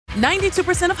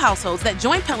92% of households that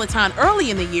join Peloton early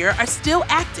in the year are still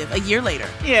active a year later.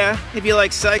 Yeah, if you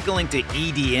like cycling to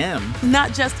EDM.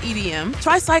 Not just EDM.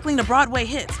 Try cycling to Broadway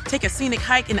hits, take a scenic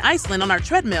hike in Iceland on our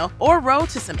treadmill, or row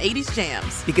to some 80s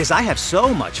jams. Because I have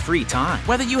so much free time.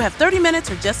 Whether you have 30 minutes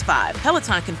or just 5,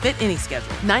 Peloton can fit any schedule.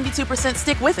 92%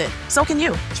 stick with it. So can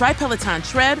you. Try Peloton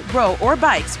tread, row, or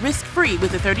bikes risk-free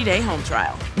with a 30-day home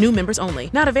trial. New members only.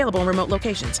 Not available in remote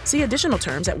locations. See additional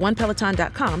terms at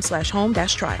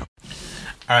onepeloton.com/home-trial.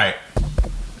 All right.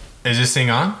 Is this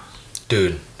thing on?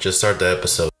 Dude, just start the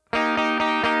episode.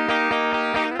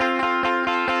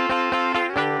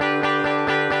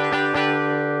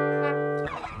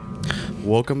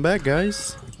 Welcome back,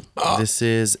 guys. This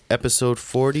is episode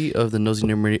 40 of the Nosy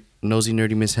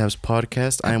Nerdy Mishaps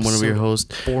podcast. I am one of your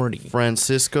hosts, 40.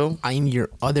 Francisco. I'm your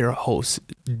other host,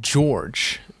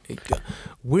 George.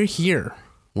 We're here.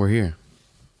 We're here.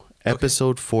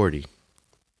 Episode 40.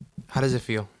 How does it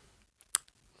feel?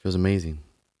 Feels amazing.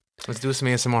 Let's do some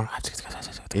ASMR.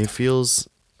 It feels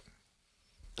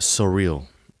surreal.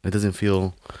 It doesn't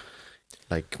feel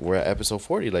like we're at episode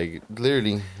 40. Like,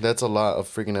 literally, that's a lot of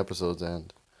freaking episodes,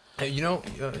 and You know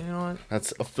what?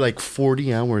 that's like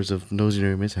 40 hours of Nosy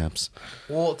Nerdy Mishaps.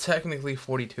 Well, technically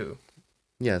 42.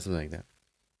 Yeah, something like that.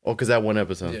 Oh, because that one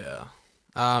episode. Yeah.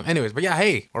 Anyways, but yeah,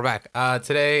 hey, we're back.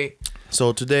 Today,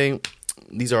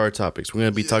 these are our topics. We're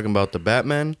going to be talking about the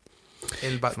Batman,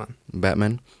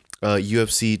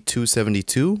 UFC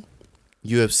 272,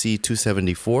 UFC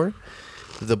 274,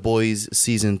 The Boys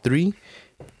Season 3,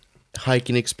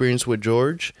 Hiking Experience with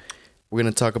George. We're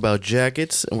going to talk about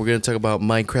jackets, and we're going to talk about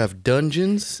Minecraft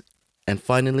Dungeons, and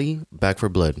finally, Back for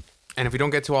Blood. and if we don't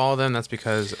get to all of them, that's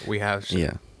because we have shit.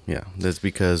 Yeah. That's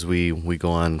because we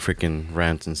go on freaking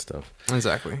rants and stuff.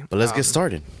 Exactly. But let's get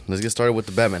started. Let's get started with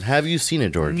the Batman. Have you seen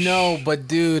it, George? No, but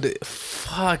dude,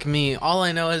 fuck me. All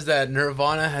I know is that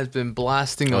Nirvana has been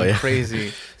blasting on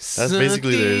crazy. That's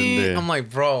basically their I'm like,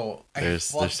 bro, their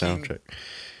soundtrack.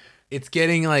 It's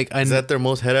getting like Is that their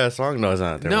most head-ass song? No, it's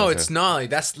not. No, it's not.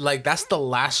 That's the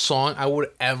last song I would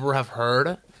ever have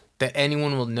heard that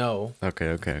anyone will know.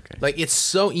 Okay. Like, it's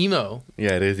so emo.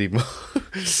 Yeah, it is emo.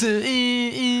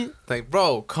 Like,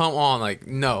 bro, come on. Like,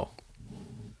 no.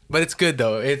 But it's good,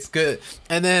 though. It's good.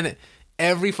 And then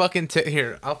every fucking...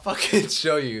 Here, I'll fucking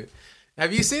show you.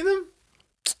 Have you seen them?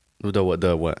 The what?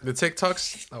 The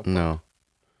TikToks? Oh, no.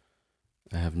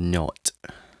 I have not.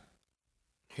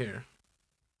 Here.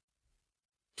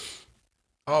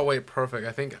 Oh, wait, perfect.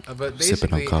 I think... But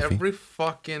basically, every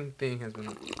fucking thing has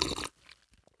been...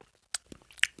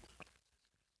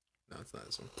 No, it's not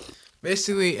this one.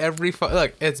 Basically,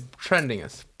 look, it's trending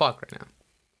as fuck right now.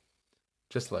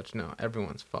 Just to let you know,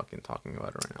 everyone's fucking talking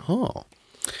about it right now. Oh,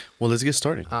 well, let's get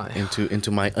started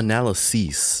into my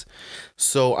analysis.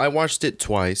 So I watched it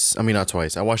twice. I mean, not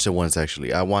twice. I watched it once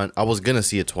actually. I was gonna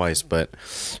see it twice, but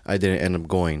I didn't end up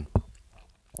going.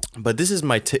 But this is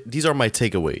these are my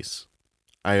takeaways.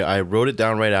 I wrote it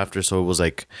down right after, so it was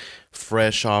like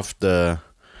fresh off the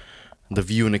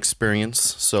viewing experience.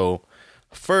 So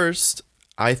first,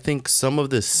 I think some of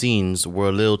the scenes were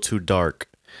a little too dark,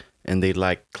 and they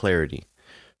lacked clarity.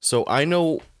 So I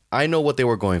know what they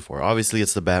were going for. Obviously,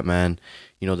 it's the Batman.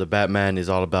 You know, the Batman is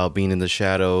all about being in the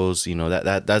shadows. You know,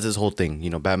 that's his whole thing. You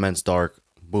know, Batman's dark.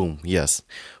 Boom. Yes,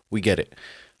 we get it.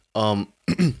 But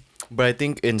I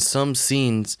think in some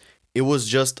scenes it was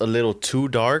just a little too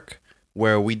dark,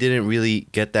 where we didn't really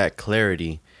get that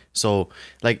clarity. So,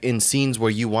 like in scenes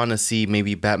where you want to see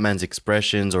maybe Batman's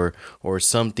expressions or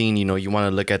something, you know, you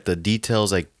want to look at the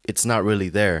details, like it's not really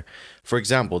there. For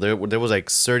example, there was like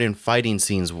certain fighting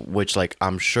scenes which like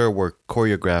I'm sure were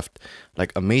choreographed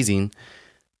like amazingly,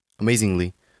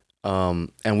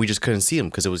 and we just couldn't see them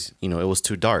because it was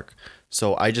too dark.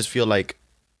 So I just feel like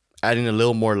adding a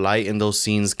little more light in those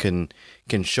scenes can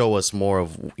show us more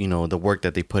of, you know, the work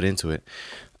that they put into it.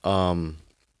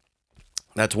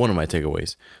 That's one of my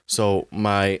takeaways. So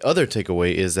my other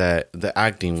takeaway is that the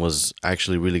acting was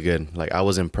actually really good. Like, I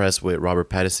was impressed with Robert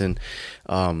Pattinson.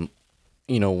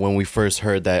 You know, when we first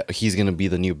heard that he's gonna be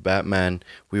the new Batman,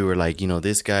 we were like, you know,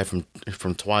 this guy from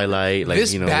Twilight, like,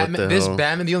 this you know, Batman, what the hell?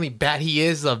 Batman, the only bat he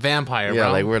is a vampire. Yeah,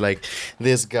 bro. like we're like,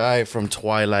 this guy from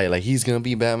Twilight, like he's gonna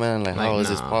be Batman. Like, how is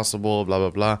this possible? Blah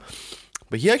blah blah.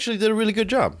 But he actually did a really good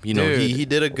job. You know, he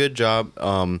did a good job.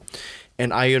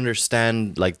 And I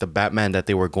understand like the Batman that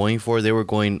they were going for. They were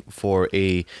going for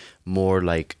a more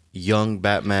like young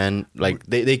Batman. Like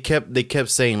they kept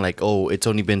saying like, oh, it's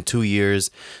only been 2 years.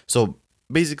 So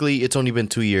basically, it's only been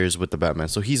 2 years with the Batman.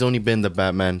 So he's only been the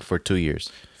Batman for 2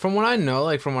 years. From what I know,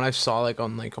 like from what I saw, like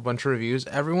on like a bunch of reviews,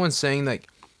 everyone's saying like,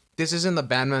 this isn't the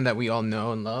Batman that we all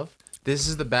know and love. This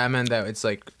is the Batman that it's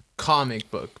like comic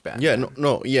book Batman. Yeah,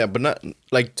 no, yeah, but not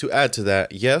like to add to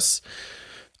that. Yes,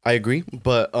 I agree,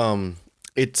 but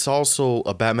it's also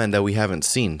a Batman that we haven't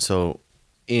seen. So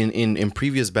in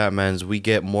previous Batmans, we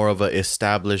get more of a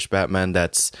established Batman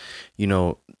that's,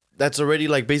 that's already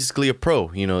like basically a pro.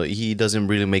 He doesn't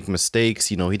really make mistakes.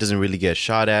 He doesn't really get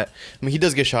shot at. I mean, he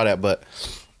does get shot at, but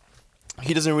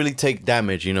he doesn't really take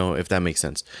damage, if that makes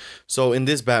sense. So in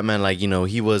this Batman, like,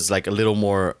 he was like a little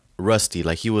more rusty.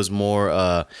 Like, he was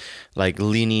more like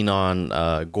leaning on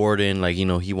Gordon. Like,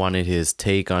 he wanted his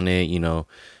take on it.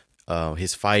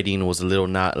 His fighting was a little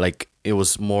not like, it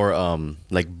was more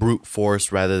like brute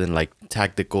force rather than like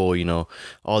tactical,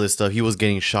 all this stuff. He was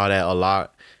getting shot at a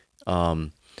lot.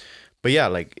 But yeah,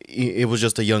 like it was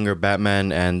just a younger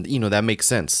Batman, and that makes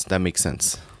sense.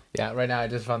 Yeah, right now I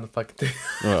just found the fucking thing.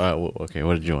 Okay,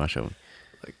 what did you want to show me?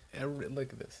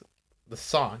 Look at this. The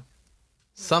song,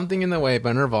 Something in the Way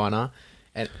by Nirvana,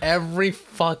 and every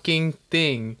fucking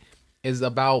thing is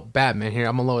about Batman. Here,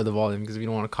 I'm gonna lower the volume because we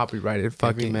don't want to copyright it.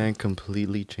 Every man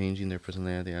completely changing their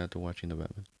personality after watching the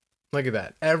Batman. Look at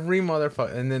that. Every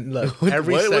motherfucker. And then look,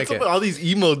 every second. What's up with all these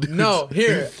emo dudes? No,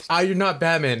 here. You're not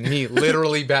Batman. Me,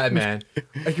 literally Batman.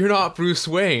 You're not Bruce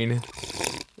Wayne.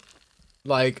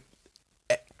 Like,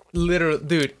 literally,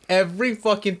 dude, every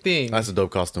fucking thing. That's a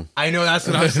dope costume. I know, that's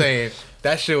what I'm saying.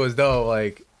 That shit was dope.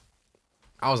 Like,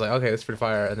 I was like, okay, that's pretty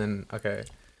fire. And then, okay.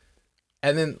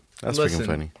 And then, that's listen, freaking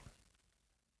funny.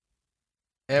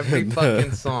 Every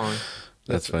fucking song.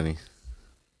 That's funny.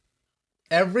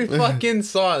 Every fucking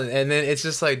song. And then it's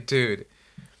just like, dude,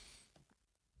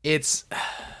 it's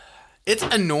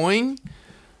annoying,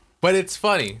 but it's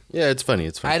funny. Yeah, it's funny.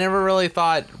 I never really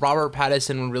thought Robert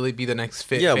Pattinson would really be the next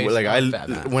face. Yeah, like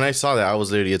when I saw that, I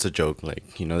was literally, it's a joke. Like,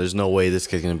 there's no way this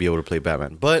kid's gonna be able to play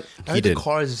Batman, but he did. The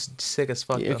car is sick as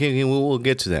fuck. Yeah, okay, we'll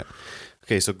get to that.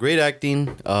 Okay, so great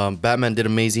acting. Batman did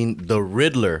amazing. The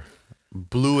Riddler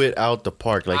blew it out the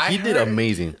park. Like, he did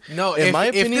amazing. No, in my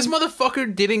opinion, if this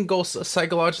motherfucker didn't go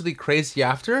psychologically crazy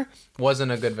after,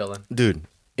 wasn't a good villain. Dude,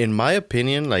 in my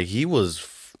opinion, like, he was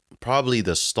probably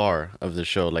the star of the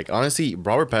show. Like, honestly,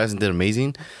 Robert Pattinson did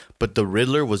amazing, but the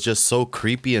Riddler was just so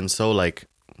creepy and so like,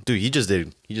 dude, he just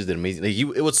did amazing. Like,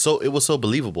 it was so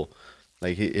believable.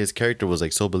 Like, his character was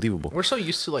like so believable. We're so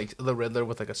used to like the Riddler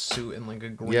with like a suit and like a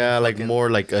green. Yeah, like more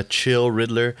like a chill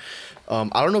Riddler. I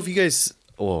don't know if you guys.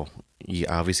 Well,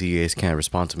 yeah, obviously you guys can't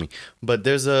respond to me, but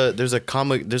there's an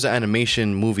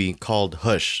animation movie called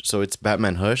Hush. So it's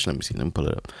Batman Hush. Let me pull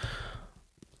it up.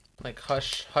 Like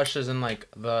Hush is in like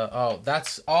the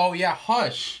yeah,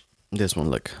 Hush. This one,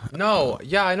 look. No,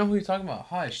 yeah, I know who you're talking about.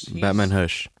 Hush. Batman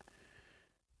Hush.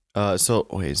 So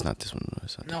wait, it's not this one.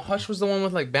 No, Hush was the one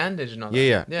with like bandage and all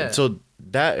that. Yeah. So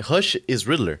that Hush is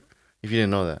Riddler. If you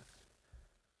didn't know that.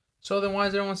 So then why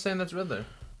is everyone saying that's Riddler?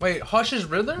 Wait, Hush is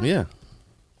Riddler? Yeah.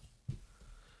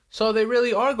 So they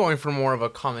really are going for more of a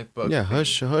comic book. Yeah,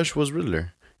 thing. Hush was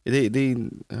Riddler.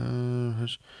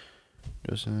 Hush.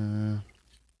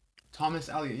 Thomas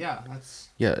Elliott, yeah, that's...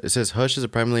 Yeah, it says Hush is a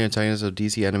primarily antagonist of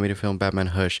DC animated film Batman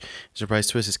Hush. Surprise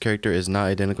twist, his character is not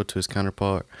identical to his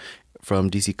counterpart from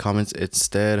DC Comics.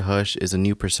 Instead, Hush is a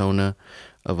new persona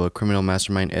of a criminal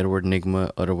mastermind, Edward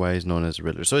Nygma, otherwise known as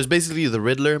Riddler. So it's basically the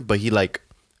Riddler, but he like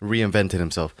reinvented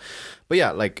himself. But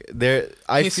yeah, like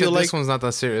I feel like this one's not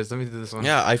that serious. Let me do this one.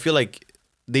 Yeah, I feel like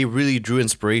they really drew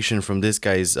inspiration from this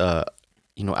guy's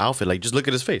outfit. Like, just look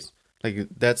at his face. Like,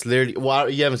 that's literally... Well,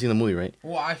 you haven't seen the movie, right?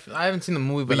 Well, I haven't seen the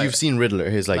movie, but you've seen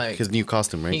Riddler, his new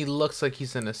costume, right? He looks like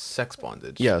he's in a sex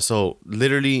bondage. Yeah, so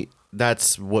literally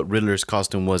that's what Riddler's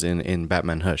costume was in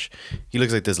Batman Hush. He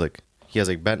looks like this. Like, he has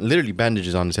like literally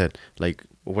bandages on his head, like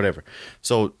whatever.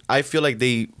 So I feel like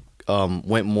they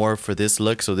went more for this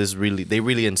look. So they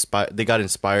got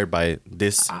inspired by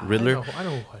this Riddler. I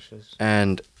know who Hush is.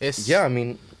 And yeah, I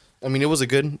mean it was a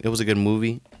good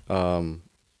movie.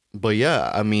 But yeah,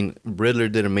 I mean, Riddler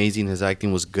did amazing. His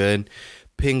acting was good.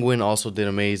 Penguin also did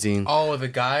amazing. Oh, the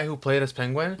guy who played as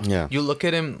Penguin? Yeah. You look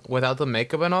at him without the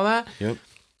makeup and all that? Yep.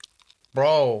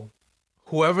 Bro,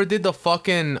 whoever did the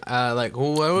fucking,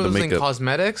 whoever was in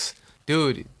cosmetics,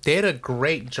 dude, they did a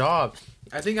great job.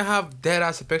 I think I have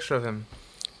dead-ass a picture of him.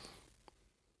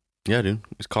 Yeah, dude.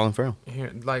 It's Colin Farrell. Here,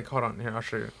 hold on. Here, I'll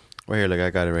show you. Right here, I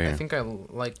got it right here. I think I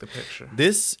like the picture.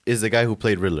 This is the guy who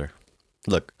played Riddler.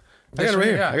 Look. I got it right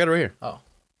here. I got it right here. Oh.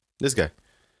 This guy.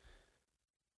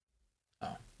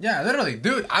 Oh. Yeah, literally.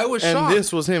 Dude, I was shocked. And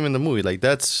this was him in the movie. Like,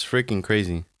 that's freaking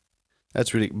crazy.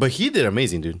 That's really... But he did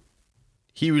amazing, dude.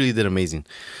 He really did amazing.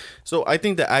 So, I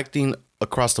think the acting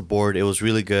across the board, it was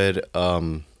really good.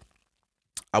 I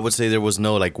would say there was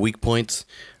no, weak points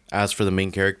as for the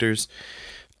main characters.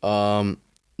 The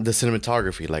the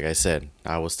cinematography, like I said,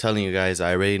 I was telling you guys,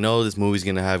 I already know this movie's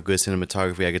gonna have good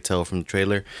cinematography. I could tell from the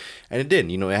trailer, and it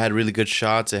did. You know, it had really good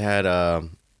shots. It had,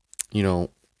 you know,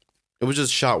 it was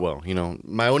just shot well. You know,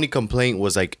 my only complaint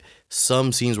was like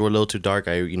some scenes were a little too dark.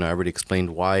 I already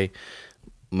explained why.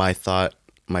 My thought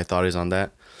is on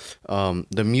that.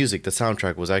 The music, the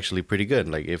soundtrack was actually pretty good.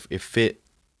 Like it fit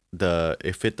the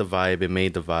vibe. It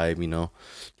made the vibe. You know,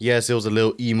 yes, it was a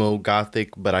little emo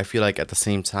gothic, but I feel like at the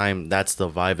same time that's the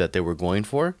vibe that they were going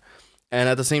for, and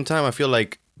at the same time I feel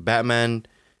like Batman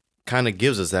kind of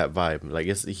gives us that vibe. Like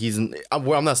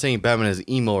I'm not saying Batman is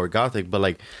emo or gothic, but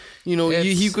like, you know,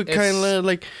 he could kind of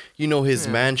like, you know, his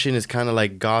mansion is kind of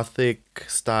like gothic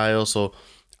style, so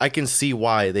I can see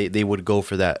why they would go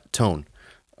for that tone.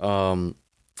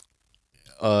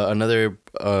 Another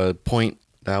point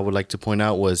that I would like to point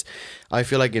out was I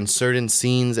feel like in certain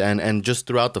scenes and just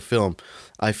throughout the film,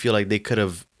 I feel like they could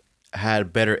have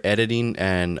had better editing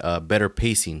and better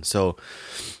pacing. So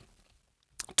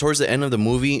towards the end of the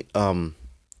movie,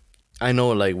 I know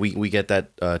like we get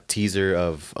that teaser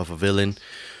of a villain,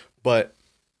 but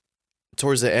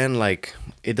towards the end, like,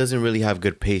 it doesn't really have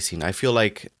good pacing. I feel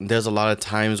like there's a lot of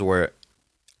times where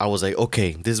I was like,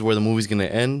 okay, this is where the movie's gonna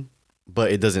end,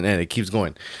 but it doesn't end. It keeps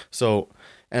going. So,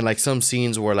 and like some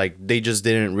scenes where like they just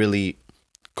didn't really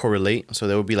correlate. So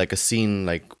there would be like a scene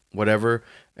like whatever,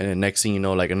 and the next thing you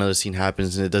know, like another scene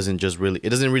happens, and it doesn't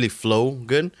really flow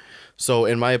good. So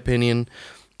in my opinion,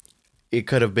 it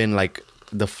could have been like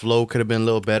the flow could have been a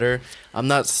little better. I'm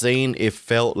not saying it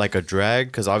felt like a drag,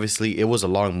 because obviously it was a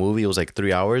long movie. It was like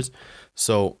 3 hours.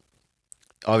 So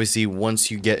obviously once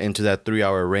you get into that 3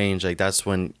 hour range, like that's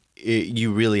when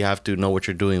you really have to know what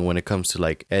you're doing when it comes to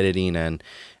like editing and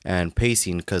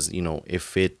pacing, because you know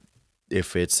if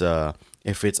it's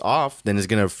off, then it's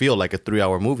gonna feel like a 3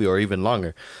 hour movie or even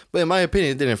longer. But in my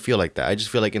opinion, it didn't feel like that. I just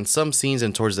feel like in some scenes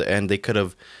and towards the end, they could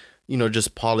have, you know,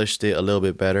 just polished it a little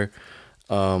bit better.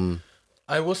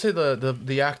 I will say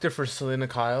the actor for Selena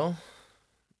Kyle,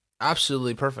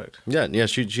 absolutely perfect. Yeah,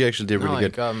 she actually did really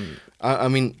good. I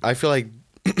mean, I feel like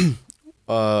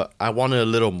I wanted a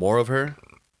little more of her.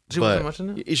 She wasn't much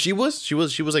in it. She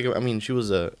was like, I mean, she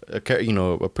was a you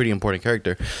know, a pretty important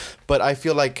character, but I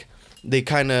feel like they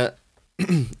kind of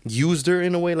used her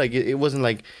in a way. Like it wasn't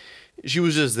like she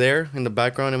was just there in the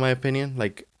background, in my opinion.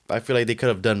 Like I feel like they could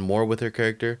have done more with her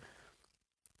character.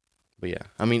 But yeah,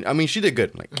 I mean, she did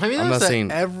good. Like, I'm not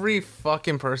saying every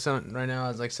fucking person right now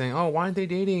is like saying, "Oh, why aren't they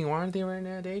dating? Why aren't they right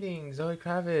now dating? Zoe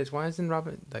Kravitz? Why isn't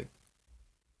Robert like?"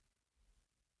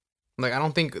 I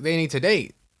don't think they need to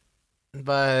date.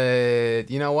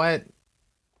 But you know what?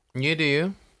 You do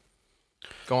you.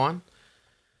 Go on.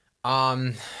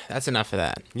 That's enough of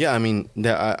that. Yeah, I mean,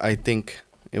 I think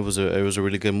it was a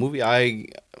really good movie. I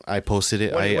posted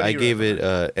it. I gave it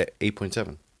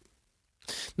 8.7.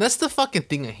 That's the fucking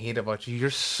thing I hate about you. You're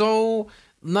so...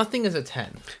 Nothing is a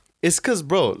 10. It's because,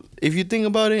 bro, if you think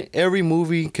about it, every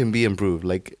movie can be improved.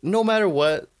 Like, no matter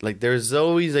what, like, there's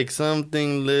always, like,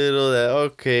 something little that,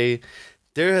 okay,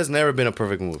 there has never been a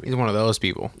perfect movie. He's one of those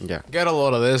people. Yeah. Get a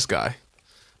load of this guy.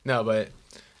 No, but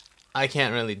I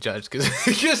can't really judge because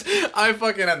I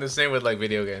fucking have the same with, like,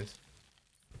 video games.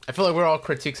 I feel like we're all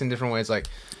critiques in different ways. Like,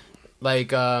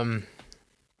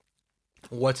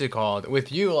 what's it called? With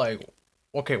you, like...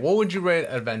 Okay, what would you rate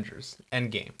Avengers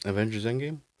Endgame? Avengers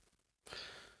Endgame?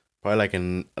 Probably like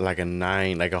a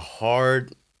 9, like a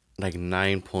hard, like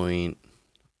 9 point.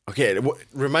 Okay,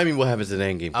 remind me what happens in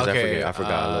Endgame, because I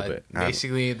forgot a little bit.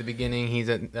 Basically, at the beginning, he's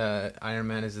at Iron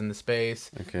Man is in the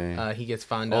space. Okay. He gets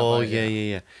found out. Oh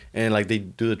yeah. And like they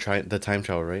do the time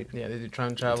travel, right? Yeah, they do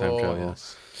time travel.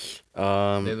 Yes.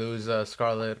 They lose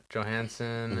Scarlett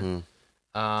Johansson.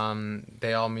 Mm-hmm.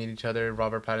 They all meet each other.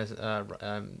 Robert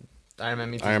Pattinson. Iron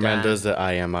Man meets Iron Man does the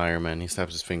I am Iron Man. He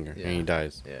snaps his finger and he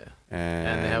dies. Yeah.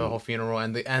 And they have a whole funeral,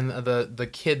 and the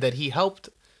kid that he helped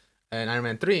in Iron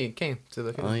Man 3 came to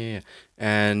the funeral. Oh yeah.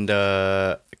 And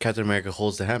Captain America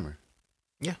holds the hammer.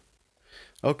 Yeah.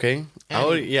 Okay. I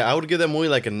would give that movie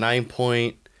like a 9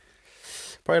 point,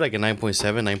 probably like a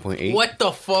 9.7, 9.8. What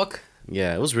the fuck?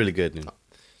 Yeah, it was really good, dude.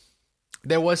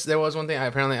 There was one thing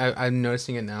I'm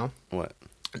noticing it now. What?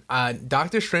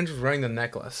 Doctor Strange was wearing the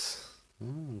necklace.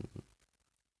 Ooh.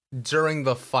 During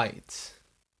the fight.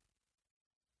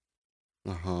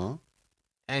 Uh-huh.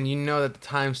 And you know that the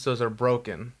time stones are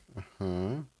broken. Uh-huh.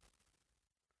 And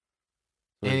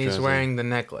he's wearing the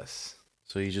necklace.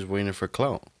 So he's just wearing it for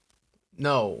clout?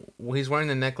 No, he's wearing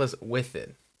the necklace with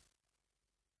it.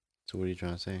 So what are you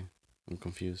trying to say? I'm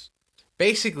confused.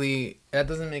 Basically, that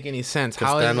doesn't make any sense.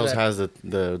 Because Thanos has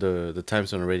the time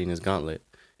stone already in his gauntlet.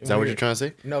 Is that what you're trying to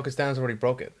say? No, because Thanos already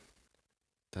broke it.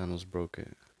 Thanos broke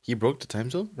it. He broke the time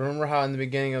zone? Remember how in the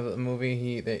beginning of the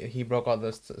movie he broke all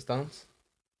the stones?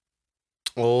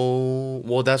 Oh,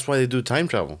 well, that's why they do time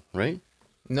travel, right?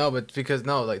 No, but because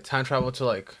like time travel to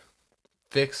like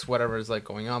fix whatever is like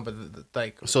going on, but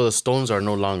like so the stones are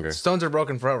no longer stones are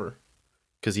broken forever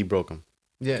because he broke them.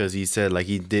 Yeah, because he said like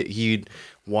he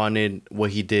wanted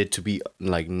what he did to be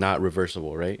like not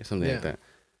reversible, right? Something like that.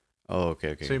 Oh,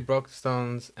 okay. So he broke the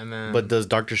stones, and then. But does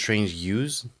Doctor Strange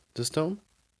use the stone?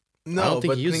 No, I don't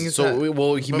think he uses.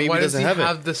 So he maybe why doesn't does he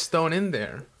have it. The stone in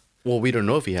there. Well, we don't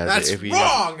know if he has That's it. If he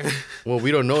wrong. Well,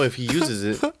 we don't know if he uses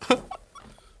it.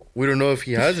 We don't know if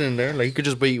he has it in there. Like he could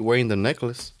just be wearing the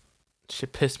necklace.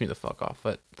 Shit pissed me the fuck off.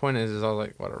 But point is I was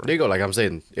like, whatever. There you go. Like I'm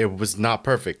saying, it was not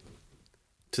perfect.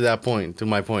 To that point, to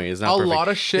my point, it's not perfect. A lot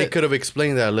of shit. They could have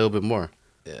explained that a little bit more.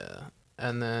 Yeah.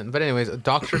 And then, but anyways,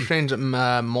 Doctor Strange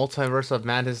Multiverse of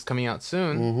Madness is coming out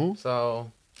soon. Mm-hmm.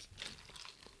 So,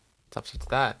 what's up with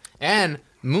that? And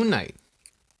Moon Knight.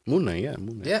 Moon Knight.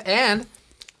 Yeah, and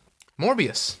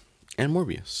Morbius.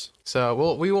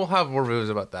 So we will have more reviews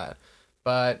about that.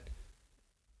 But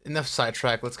enough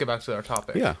sidetrack. Let's get back to our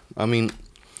topic. Yeah, I mean,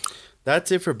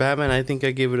 that's it for Batman. I think I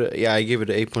gave it an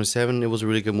 8.7. It was a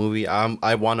really good movie.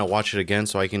 I want to watch it again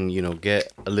so I can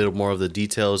get a little more of the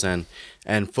details and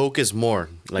focus more.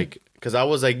 Like, because I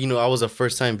was like, I was a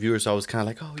first time viewer, so I was kind of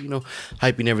like,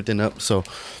 hyping everything up. So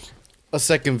a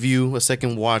second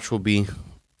watch will be,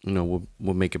 will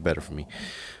make it better for me.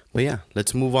 But yeah,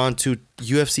 let's move on to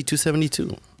UFC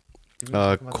 272.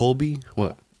 Colby,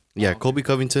 what? Yeah, Colby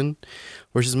Covington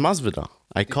versus Masvidal.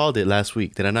 I called it last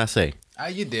week. Did I not say?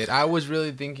 You did. I was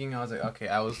really thinking. I was like, okay.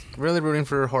 I was really rooting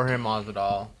for Jorge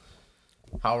Masvidal.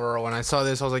 However, when I saw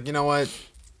this, I was like, you know what?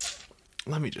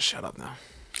 Let me just shut up now.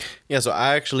 Yeah. So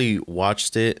I actually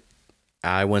watched it.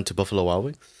 I went to Buffalo Wild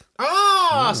Wings.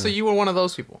 So you were one of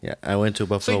those people. Yeah, I went to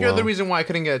Buffalo. So you're the reason why I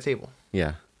couldn't get a table.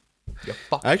 Yeah. You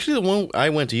fuck. Actually, the one I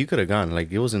went to, you could have gone.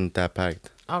 Like, it wasn't that packed.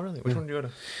 Oh, really? Which one did you go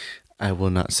to? I will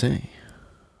not say.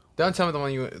 Don't tell me the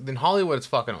one you... In Hollywood, it's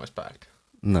fucking always packed.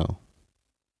 No.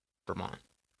 Vermont.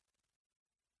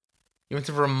 You went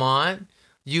to Vermont?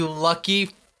 You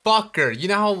lucky fucker. You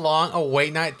know how long a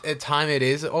wait night time it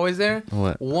is always there?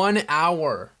 What? 1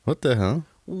 hour. What the hell?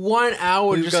 1 hour.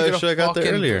 Well, you guys should have got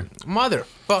there earlier.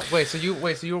 Motherfuck. Wait, so you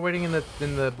were waiting in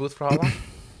the booth for how long?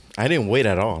 I didn't wait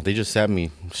at all. They just sat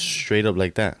me straight up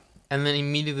like that. And then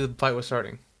immediately the fight was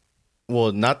starting.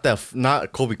 Well, not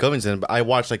Colby Covington, but I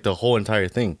watched like the whole entire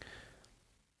thing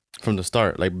from the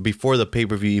start, like before the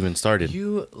pay-per-view even started.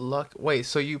 Wait,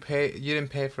 so you didn't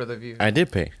pay for the view? I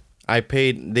did pay. I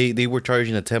paid. They were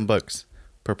charging $10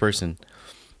 per person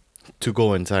to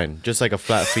go inside, just like a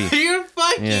flat fee. You're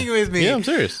fucking with me. Yeah, I'm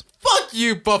serious. Fuck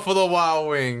you, Buffalo Wild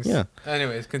Wings. Yeah.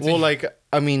 Anyways, continue. Well, like,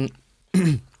 I mean,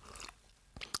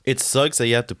 it sucks that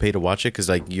you have to pay to watch it because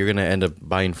like you're gonna end up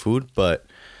buying food, but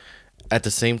at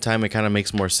the same time, it kind of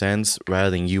makes more sense rather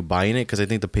than you buying it because I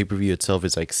think the pay-per-view itself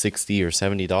is like $60 or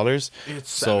 $70.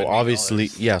 It's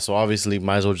 $70. Obviously,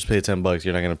 might as well just pay the $10.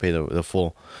 You're not gonna pay the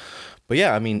full. But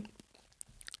yeah, I mean,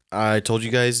 I told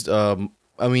you guys. I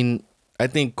mean, I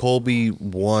think Colby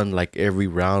won like every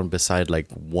round beside like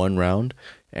one round,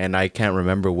 and I can't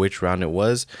remember which round it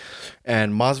was.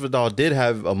 And Masvidal did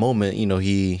have a moment.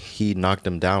 He knocked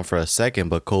him down for a second,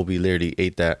 but Colby literally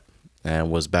ate that and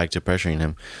was back to pressuring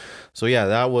him. So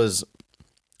yeah,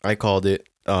 I called it.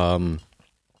 I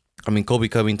mean, Colby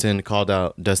Covington called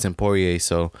out Dustin Poirier,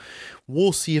 so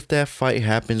we'll see if that fight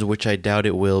happens, which I doubt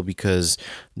it will because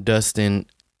Dustin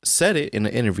said it in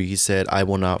an interview. He said, "I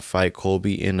will not fight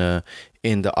Colby in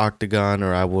the octagon,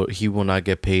 or he will not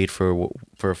get paid for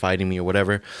fighting me or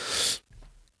whatever."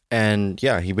 And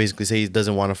yeah, he basically said he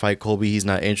doesn't want to fight Colby. He's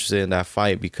not interested in that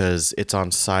fight because it's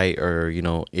on site, or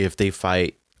if they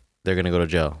fight, they're gonna go to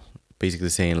jail. Basically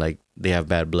saying like they have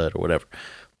bad blood or whatever.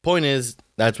 Point is,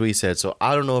 that's what he said. So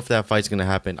I don't know if that fight's gonna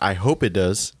happen. I hope it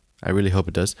does. I really hope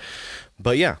it does.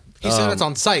 But yeah, he said it's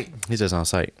on site. He says on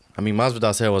site. I mean,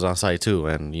 Masvidal said it was on site too,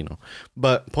 and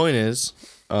But point is,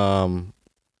 yeah,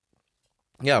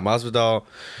 Masvidal,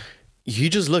 he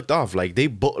just looked off. Like they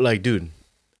both,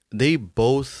 they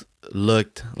both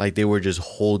looked like they were just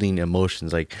holding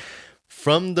emotions, like.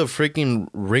 From the freaking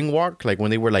ring walk, like when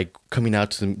they were like coming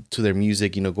out to their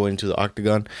music, going to the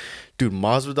octagon, dude,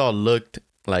 Masvidal looked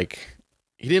like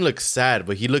he didn't look sad,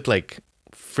 but he looked like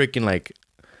freaking like,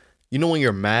 when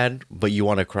you're mad but you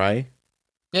want to cry.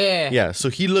 Yeah. So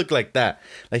he looked like that.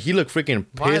 Like he looked freaking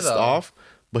pissed off,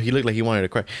 but he looked like he wanted to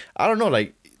cry. I don't know,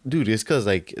 like, dude, it's because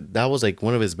like that was like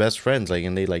one of his best friends, like,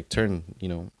 and they like turned,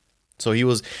 So he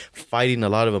was fighting a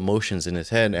lot of emotions in his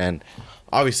head, and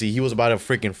obviously he was about to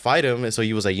freaking fight him. And so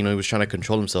he was like, he was trying to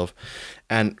control himself.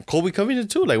 And Colby Covington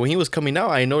too. Like when he was coming out,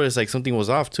 I noticed like something was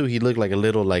off too. He looked like a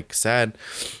little like sad.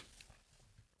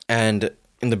 And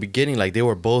in the beginning, like they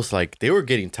were both like they were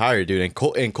getting tired, dude.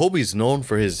 And Colby's known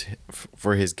for his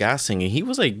gassing, and he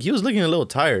was looking a little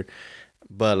tired.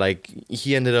 But like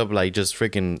he ended up like just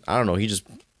freaking, I don't know, he just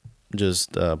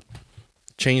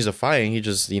changed the fight, and he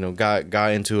just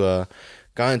got into a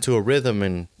rhythm,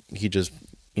 and he just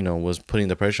was putting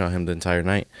the pressure on him the entire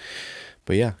night.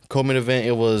 But yeah, co-main event,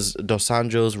 it was Dos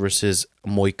Anjos versus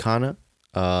Moicano.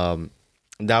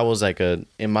 That was like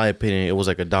in my opinion, it was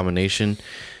like a domination.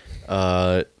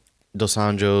 Dos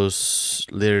Anjos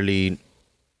literally,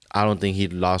 I don't think he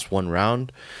lost one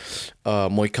round.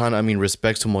 Moicano, I mean,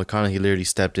 respects to Moicano, he literally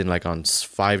stepped in like on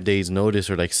 5 days notice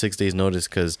or like 6 days notice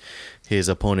because his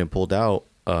opponent pulled out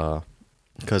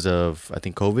because of, I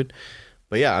think, COVID.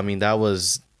 But yeah, I mean, that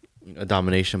was a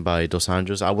domination by Dos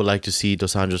Anjos. I would like to see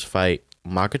Dos Anjos fight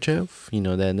Makhachev.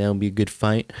 That would be a good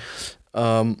fight.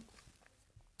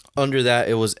 Under that,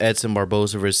 it was Edson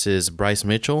Barboza versus Bryce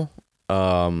Mitchell.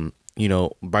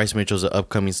 Bryce Mitchell's an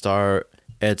upcoming star.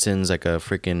 Edson's like a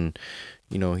freaking,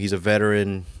 he's a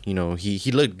veteran.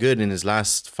 He looked good in his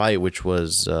last fight, which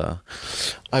was,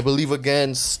 I believe,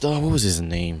 against, what was his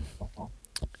name?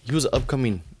 He was an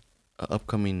upcoming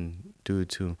dude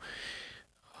too.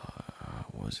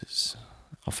 What was his?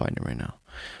 I'll find it right now.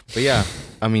 But yeah,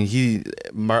 I mean,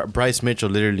 Bryce Mitchell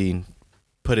literally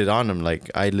put it on him. Like,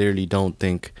 I literally don't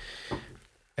think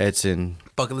Edson.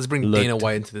 Fuck it, let's bring Dana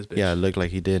White into this bitch. Yeah, it looked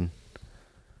like he did.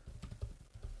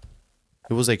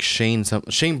 It was like Shane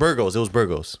Burgos. It was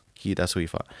Burgos. That's who he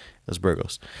fought. It was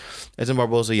Burgos. Edson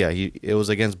Barboza, yeah, it was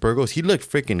against Burgos. He looked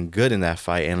freaking good in that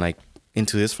fight, and like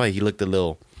into this fight, he looked a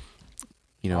little,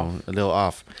 a little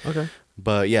off. Okay.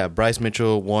 But yeah, Bryce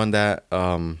Mitchell won that.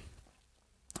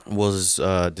 Was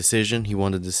decision. He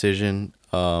won the decision.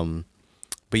 But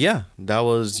yeah, that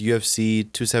was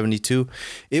UFC 272.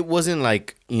 It wasn't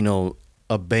like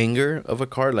a banger of a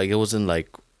card. Like it wasn't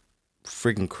like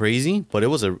freaking crazy, but it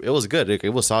was good.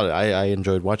 It was solid. I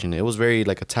enjoyed watching it. It was very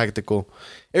like a tactical.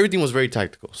 Everything was very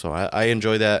tactical. So I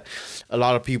enjoyed that. A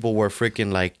lot of people were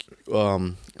freaking like,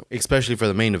 especially for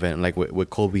the main event, like with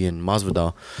Colby and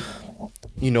Masvidal.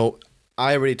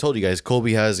 I already told you guys,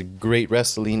 Colby has great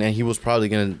wrestling, and he was probably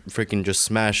gonna freaking just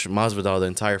smash Masvidal the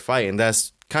entire fight, and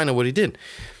that's kind of what he did.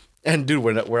 And dude,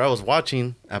 where I was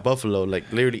watching at Buffalo,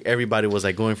 like literally everybody was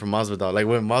like going for Masvidal. Like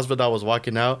when Masvidal was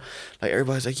walking out, like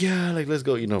everybody's like, yeah, like let's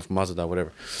go, for Masvidal,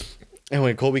 whatever. And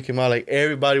when Colby came out, like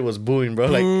everybody was booing, bro.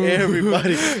 Like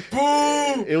everybody,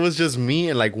 boo! It was just me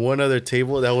and like one other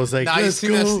table that was like, nah, let's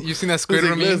go. You seen that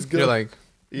Squidward meme? You're like.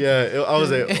 Yeah, I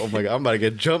was like, oh my god, I'm about to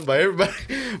get jumped by everybody.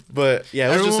 But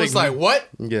yeah, it was just like what?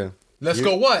 Yeah. Let's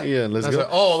go what? Yeah, let's go.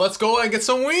 Like, let's go and get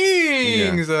some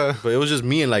wings. Yeah. But it was just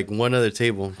me and like one other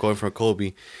table going for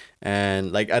Colby.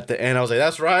 And like at the end, I was like,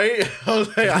 that's right. I was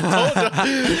like, I told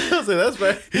you. I was like, that's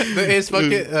right. It's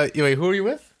fucking, wait, who are you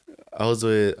with? I was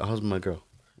with my girl.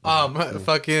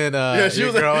 Fucking she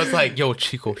was girl was like, yo,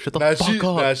 Chico, shut the fuck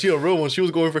up. Nah, she a real one. She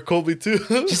was going for Colby too.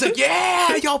 She's like,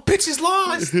 yeah, y'all bitches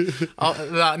lost.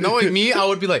 Knowing me, I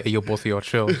would be like, hey, yo, both of y'all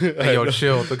chill. Hey, yo,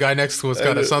 chill. The guy next to us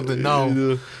got something.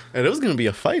 No. And it was gonna be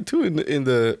a fight too in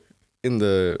the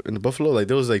Buffalo. Like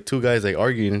there was like two guys like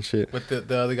arguing and shit. With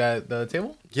the other guy at the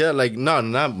table? Yeah, like no,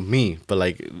 not me, but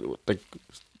like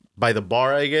by the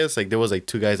bar, I guess. Like there was like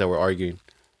two guys that were arguing.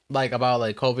 Like about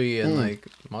like Kobe and like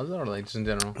Mazda, or like just in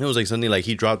general? It was like something like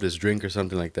he dropped his drink or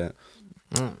something like that.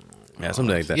 Yeah,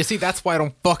 something like that. You see, that's why I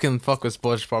don't fucking fuck with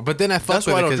Bush Bar. But then I fuck that's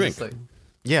with why it I don't because drink. it's like,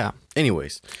 yeah.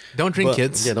 Anyways, don't drink,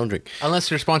 kids. Yeah, don't drink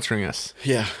unless you're sponsoring us.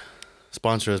 Yeah,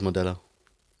 sponsor us, Modelo.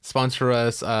 Sponsor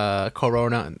us,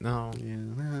 Corona. No.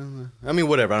 Yeah, I mean,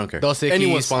 whatever. I don't care. Dos Equis,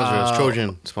 anyone sponsor us.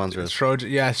 Trojan sponsor us. Trojan,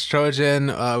 yes, Trojan.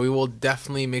 We will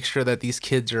definitely make sure that these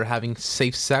kids are having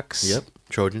safe sex. Yep,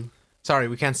 Trojan. Sorry,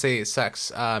 we can't say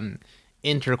sex.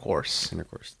 Intercourse.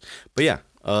 But yeah,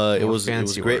 it was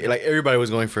great. Like everybody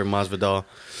was going for Masvidal,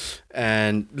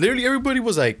 and literally everybody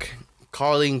was like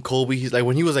calling Colby. He's like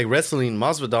when he was like wrestling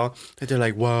Masvidal, they're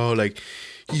like, wow, like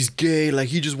he's gay. Like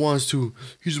he just wants to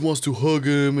hug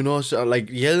him and all shit. Like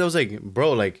yeah, I was like,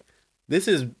 bro, like this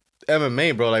is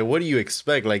MMA, bro. Like what do you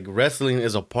expect? Like wrestling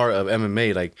is a part of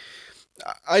MMA. Like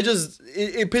I just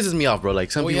it pisses me off, bro.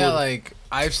 Like some people. Yeah, like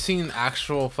I've seen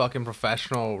actual fucking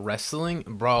professional wrestling,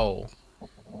 bro.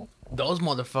 Those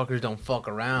motherfuckers don't fuck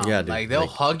around. Yeah, dude. Like they'll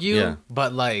hug you, yeah.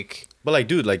 but like,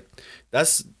 dude, like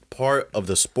that's part of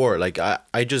the sport. Like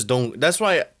I just don't. That's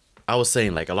why I was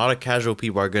saying like a lot of casual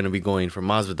people are gonna be going for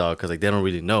Masvidal because like they don't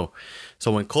really know.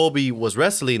 So when Colby was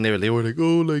wrestling, they were like,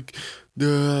 oh, like,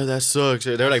 that sucks.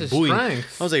 They're like booing.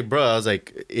 Strength. I was like, bro,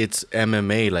 it's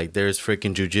MMA. Like there's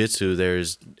freaking jujitsu.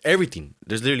 There's everything.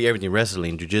 There's literally everything.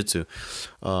 Wrestling, jujitsu,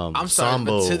 I'm sorry,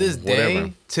 sambo, but to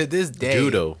this day,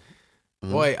 judo.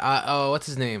 Wait, what's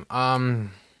his name? Connor?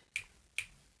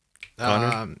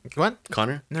 What?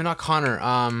 Connor? No, not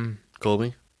Connor.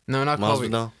 Colby? No, not Colby.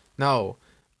 Masvidal? No.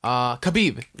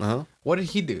 Khabib. Uh-huh. What did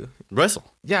he do? Wrestle.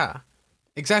 Yeah,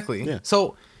 exactly. Yeah.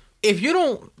 So, if you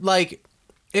don't like,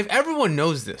 if everyone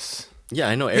knows this, Yeah,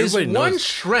 I know. Everybody his knows. one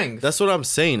strength That's what I'm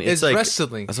saying. It's is like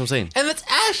wrestling. That's what I'm saying. And let's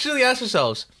actually ask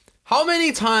ourselves, how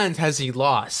many times has he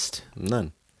lost?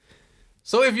 None.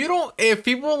 So if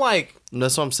people like,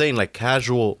 That's what I'm saying. Like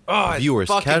casual it viewers,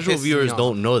 fucking casual pisses me viewers off.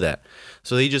 don't know that.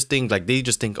 So they just think,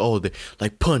 oh, they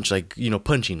like punch, like,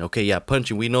 punching. Okay, yeah,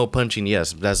 punching. We know punching.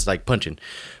 Yes, that's like punching.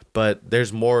 But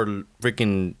there's more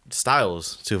freaking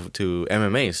styles to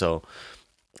MMA. So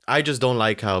I just don't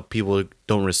like how people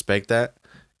don't respect that.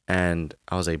 And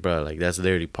I was like, bro, like that's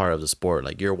literally part of the sport.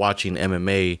 Like you're watching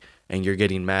MMA and you're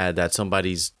getting mad that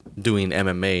somebody's doing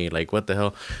MMA. Like what the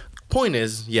hell? Point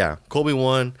is, yeah, Colby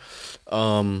won,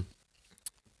 dominated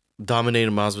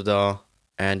Masvidal,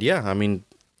 and yeah, I mean,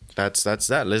 that's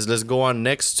that. Let's go on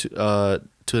next to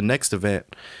the next event,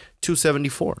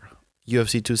 274,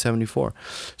 UFC 274.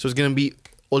 So it's gonna be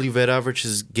Oliveira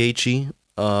versus Gaethje.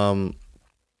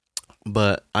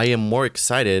 But I am more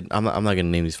excited. I'm not gonna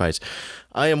name these fights.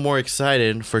 I am more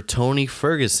excited for Tony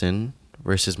Ferguson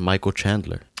versus Michael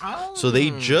Chandler. Oh. So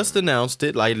they just announced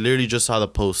it. I literally just saw the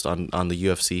post on the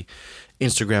UFC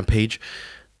Instagram page.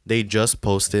 They just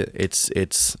posted. It's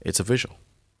official.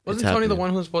 Wasn't Tony the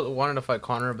one who wanted to fight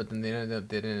Conor, but then they ended up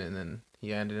didn't, and then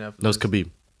he ended up. That was Khabib.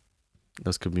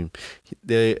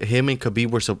 Him and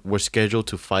Khabib were scheduled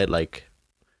to fight like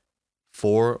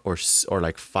 4 or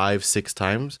like 5, 6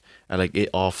 times, and like it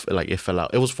fell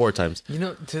out. It was 4 times.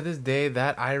 To this day,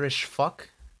 that Irish fuck,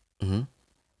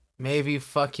 maybe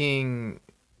fucking,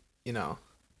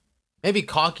 maybe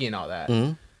cocky and all that.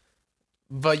 Mm-hmm.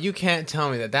 But you can't tell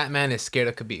me that man is scared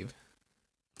of Khabib.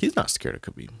 He's not scared of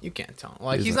Khabib. You can't tell him.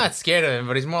 Like, he's not scared of him,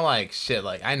 but he's more like, shit,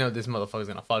 like, I know this motherfucker's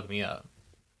gonna fuck me up.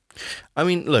 I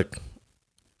mean, look,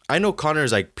 I know Conor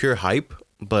is like pure hype,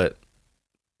 but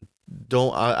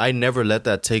I never let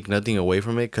that take nothing away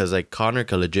from it, because like Conor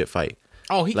can legit fight.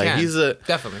 Oh, he like, can. He's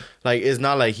definitely. Like, it's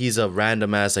not like he's a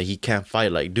random ass, like he can't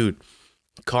fight. Like, dude,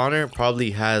 Conor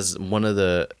probably has one of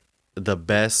the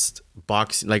best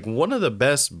boxing, like one of the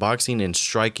best boxing and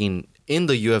striking in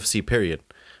the UFC period.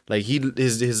 Like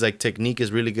his like technique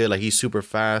is really good. Like he's super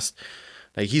fast.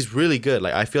 Like he's really good.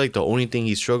 Like I feel like the only thing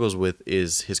he struggles with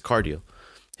is his cardio.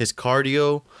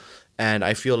 And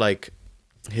I feel like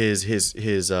his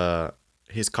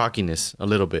cockiness a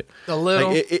little bit. A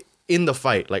little. Like in the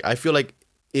fight. Like I feel like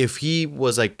if he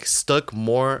was like stuck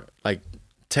more like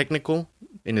technical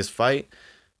in his fight,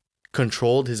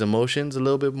 controlled his emotions a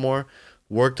little bit more,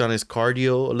 worked on his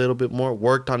cardio a little bit more,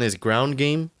 worked on his ground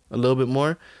game a little bit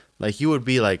more, like he would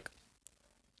be like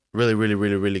really, really,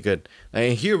 really, really good.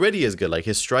 And he already is good. Like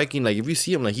his striking, like if you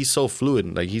see him, like he's so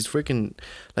fluid. Like he's freaking,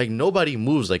 like nobody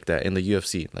moves like that in the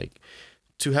UFC. Like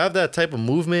to have that type of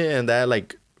movement and that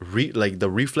like the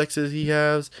reflexes he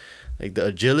has, like the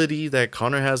agility that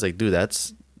Conor has, like dude,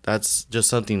 that's just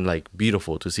something like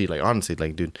beautiful to see. Like honestly,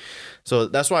 like dude. So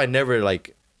that's why I never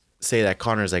like say that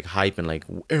Conor's like hype and like,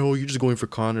 oh, you're just going for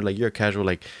Conor, like you're a casual.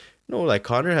 Like no, like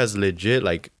Conor has legit,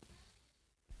 like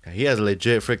he has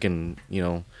legit freaking,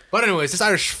 But anyways, this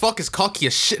Irish fuck is cocky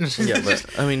as shit. Yeah, but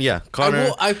I mean, yeah,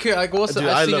 Conor. I've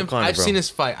seen his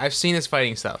fight. I've seen his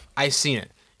fighting stuff. I've seen it.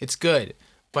 It's good.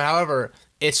 But however,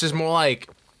 it's just more like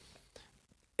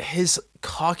his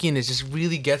cockiness just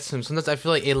really gets him. Sometimes I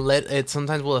feel like it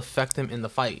sometimes will affect him in the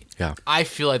fight. Yeah. I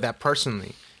feel like that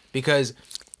personally. Because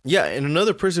yeah, and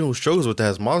another person who struggles with that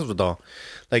is Masvidal.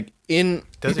 Like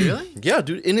does he really? Yeah,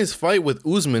 dude, in his fight with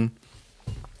Usman,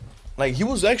 like he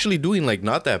was actually doing like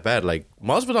not that bad. Like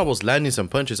Masvidal was landing some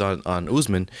punches on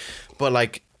Usman, but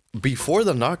like before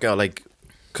the knockout, like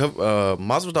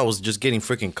Masvidal was just getting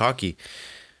freaking cocky.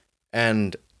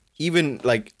 And even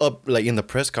like up like in the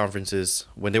press conferences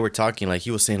when they were talking, like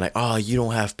he was saying like, oh, you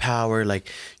don't have power, like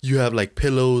you have like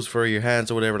pillows for your hands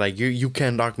or whatever, like you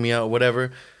can't knock me out,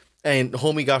 whatever. And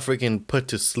homie got freaking put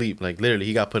to sleep. Like literally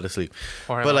he got put to sleep.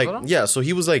 But like yeah, so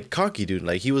he was like cocky, dude.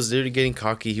 Like he was literally getting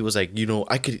cocky. He was like,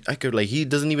 I could like, he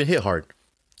doesn't even hit hard.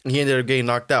 He ended up getting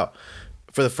knocked out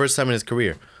for the first time in his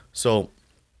career. So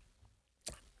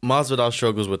Masvidal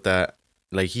struggles with that.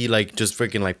 Like he like just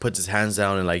freaking like puts his hands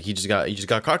down and like he just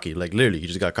got cocky. Like literally he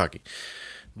just got cocky.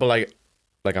 But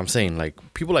like I'm saying, like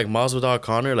people like Masvidal,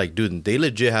 Conor, like dude, they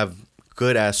legit have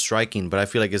good ass striking, but I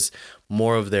feel like it's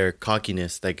more of their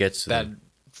cockiness that gets to them.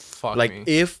 Fuck Like me.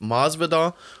 if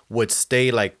Masvidal would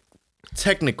stay like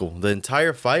technical the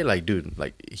entire fight, like dude,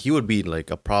 like he would be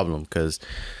like a problem because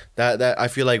that I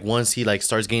feel like once he like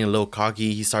starts getting a little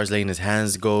cocky, he starts letting his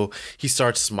hands go, he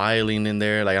starts smiling in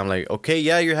there. Like I'm like, okay,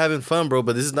 yeah, you're having fun, bro,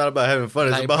 but this is not about having fun.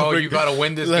 It's Like, about bro, you gotta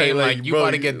win this game. Like, you bro,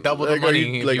 gotta get double the like,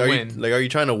 money if you win. Like, are you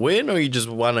trying to win or you just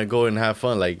want to go and have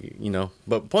fun? Like, you know.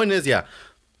 But point is, yeah,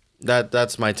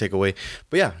 that's my takeaway.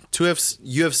 But yeah,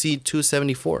 UFC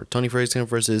 274, Tony Ferguson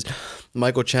versus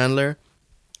Michael Chandler.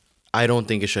 I don't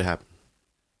think it should happen.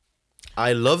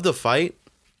 I love the fight.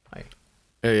 Why?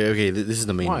 Okay, this is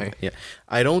the main. Why? Yeah,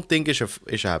 I don't think it should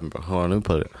happen, bro. Hold on, let me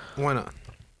put it. Why not?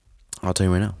 I'll tell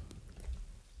you right now.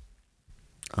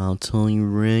 I'll tell you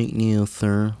right now,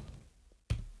 sir.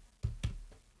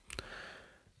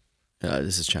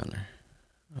 This is Chandler.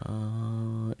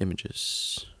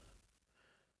 Images.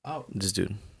 Oh, This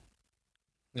dude.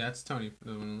 yeah, it's Tony.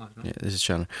 Yeah, this is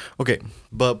Chandler. Okay,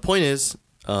 but point is,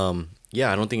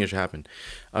 yeah, I don't think it should happen.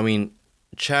 I mean,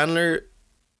 Chandler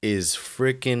is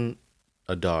freaking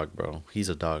a dog, bro. He's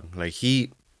a dog. Like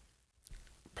he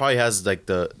probably has like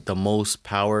the most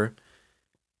power.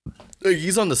 Like,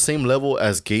 he's on the same level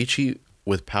as Gaethje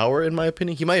with power, in my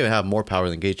opinion. He might even have more power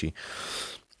than Gaethje.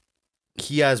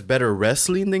 He has better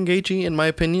wrestling than Gaethje, in my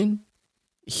opinion.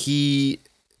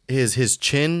 His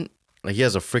chin, like he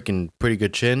has a freaking pretty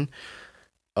good chin.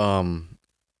 The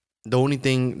only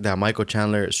thing that Michael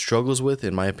Chandler struggles with,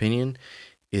 in my opinion,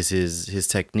 is his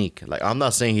technique. Like I'm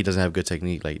not saying he doesn't have good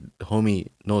technique. Like homie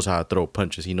knows how to throw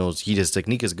punches. He knows his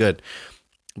technique is good.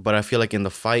 But I feel like in the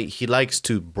fight, he likes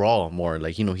to brawl more.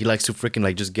 Like, you know, he likes to freaking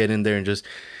like just get in there and just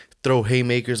throw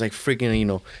haymakers, like freaking, you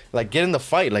know, like get in the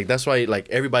fight. Like that's why like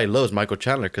everybody loves Michael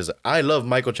Chandler, because I love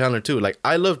Michael Chandler too. Like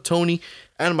I love Tony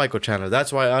and Michael Chandler.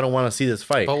 That's why I don't want to see this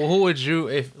fight. But who would you,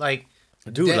 if like,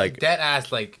 Dude, like dead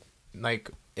ass, like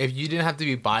if you didn't have to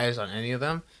be biased on any of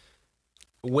them,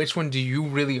 which one do you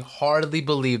really hardly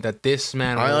believe that this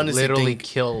man will literally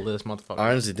kill this motherfucker?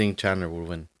 I honestly think Chandler will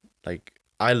win. Like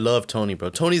I love Tony, bro.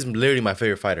 Tony's literally my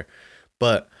favorite fighter,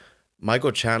 but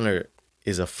Michael Chandler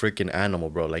is a freaking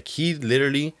animal, bro. Like he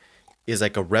literally is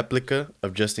like a replica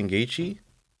of Justin Gaethje.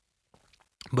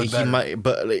 But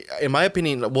like, in my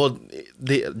opinion, well,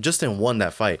 Justin won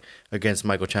that fight against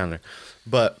Michael Chandler,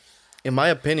 but in my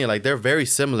opinion, like they're very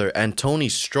similar. And Tony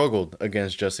struggled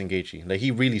against Justin Gaethje. Like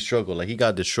he really struggled. Like he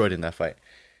got destroyed in that fight.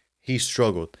 He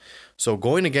struggled. So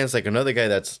going against like another guy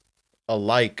that's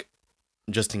alike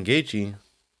Justin Gaethje,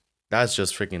 that's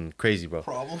just freaking crazy, bro.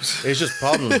 Problems. It's just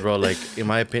problems, bro. Like in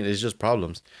my opinion, it's just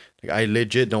problems. Like I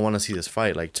legit don't want to see this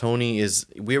fight. Like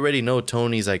we already know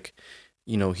Tony's like,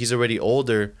 you know, he's already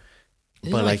older,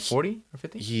 Isn't but he like 40 or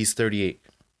 50? He's 38.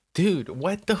 Dude,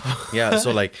 what the? Yeah,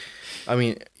 so like, I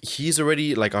mean, he's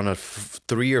already like on a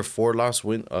 3 or 4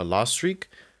 loss streak.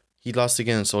 He lost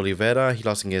against Oliveira. He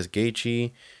lost against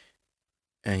Gaethje,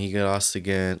 and he lost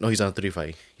against. No, he's on a 3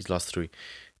 fight. He's lost 3,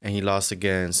 and he lost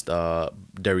against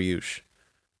Dariush.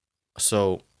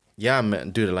 So yeah,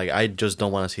 man, dude, like I just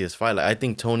don't want to see this fight. Like I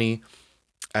think Tony,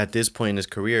 at this point in his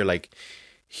career, like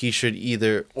he should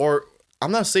either or.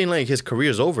 I'm not saying like his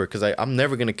career is over, because I'm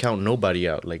never gonna count nobody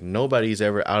out. Like nobody's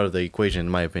ever out of the equation, in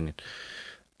my opinion.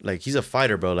 Like he's a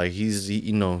fighter, bro. Like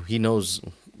he knows,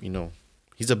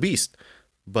 he's a beast.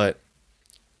 But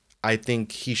I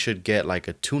think he should get like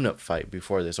a tune-up fight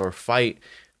before this, or fight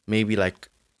maybe like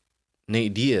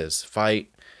Nate Diaz,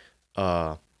 fight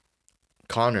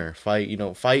Conor,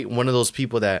 fight one of those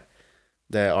people that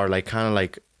are like kind of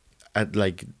like at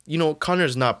like,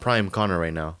 Conor's not prime Conor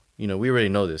right now. We already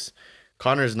know this.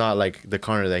 Conor's not like the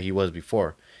Conor that he was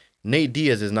before. Nate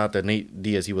Diaz is not the Nate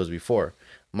Diaz he was before.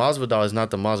 Masvidal is not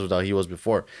the Masvidal he was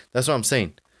before. That's what I'm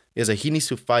saying. Is that he needs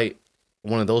to fight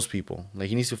one of those people. Like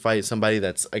he needs to fight somebody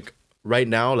that's like right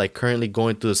now, like currently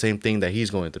going through the same thing that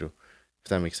he's going through. If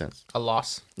that makes sense. A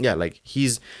loss. Yeah, like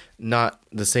he's not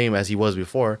the same as he was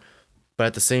before, but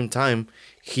at the same time,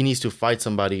 he needs to fight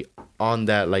somebody on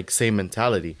that like same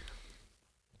mentality.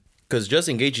 Because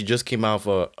Justin Gaethje just came out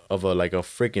of a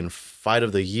freaking fight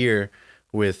of the year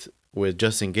with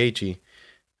Justin Gaethje.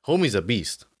 Homie's a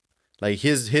beast. Like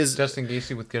his Justin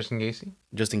Gaethje with Justin Gaethje?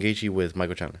 Justin Gaethje with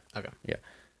Michael Chandler. Okay. Yeah.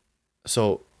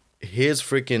 So his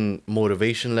freaking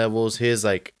motivation levels, his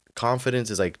like confidence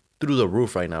is like through the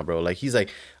roof right now, bro. Like he's like,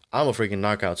 I'm a freaking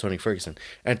knockout Tony Ferguson.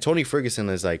 And Tony Ferguson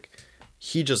is like,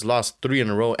 he just lost 3 in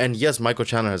a row. And yes, Michael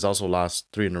Chandler has also lost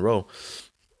 3 in a row.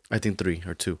 I think 3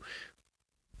 or 2.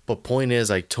 But point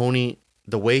is, like, Tony,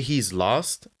 the way he's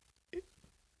lost,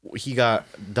 he got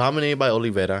dominated by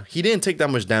Oliveira. He didn't take that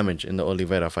much damage in the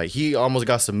Oliveira fight. He almost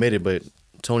got submitted, but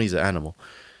Tony's an animal.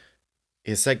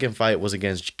 His second fight was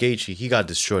against Gaethje. He got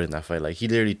destroyed in that fight. Like, he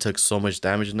literally took so much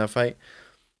damage in that fight.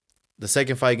 The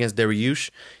second fight against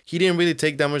Dariush, he didn't really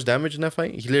take that much damage in that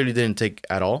fight. He literally didn't take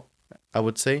at all, I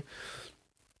would say.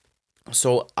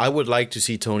 So I would like to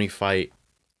see Tony fight,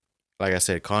 like I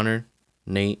said, Conor,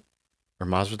 Nate, or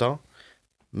Masvidal.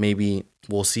 Maybe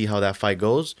we'll see how that fight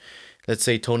goes. Let's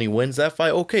say Tony wins that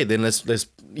fight. Okay, then let's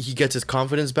he gets his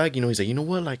confidence back. You know, he's like, you know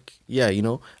what, like, yeah, you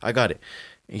know, I got it.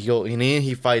 And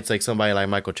he fights like somebody like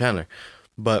Michael Chandler,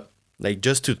 but like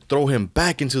just to throw him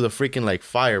back into the freaking like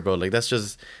fire, bro. Like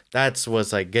that's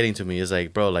what's like getting to me. Is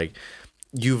like, bro, like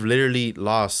you've literally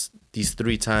lost these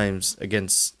 3 times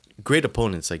against great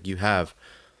opponents, like you have,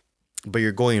 but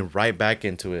you're going right back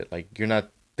into it. Like, you're not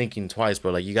thinking twice,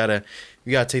 bro. Like, you gotta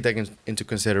take that into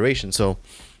consideration. So,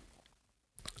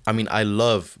 I mean, I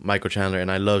love Michael Chandler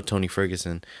and I love Tony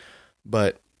Ferguson,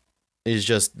 but it's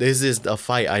just, this is a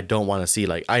fight I don't want to see.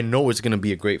 Like, I know it's gonna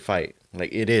be a great fight,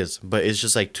 like it is, but it's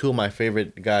just like 2 of my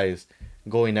favorite guys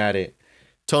going at it.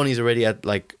 Tony's already at,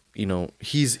 like, you know,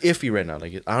 he's iffy right now.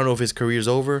 Like, I don't know if his career's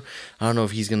over. I don't know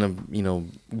if he's gonna, you know,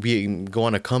 go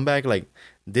on a comeback. Like,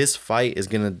 this fight is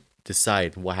gonna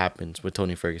decide what happens with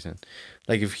Tony Ferguson.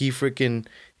 Like, if he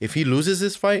loses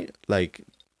this fight, like,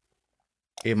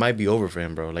 it might be over for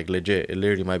him, bro. Like, legit, it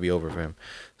literally might be over for him.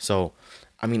 So,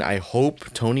 I mean, I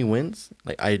hope Tony wins.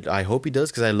 Like, I hope he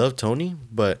does, because I love Tony,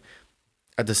 but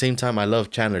at the same time, I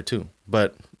love Chandler too.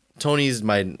 But Tony's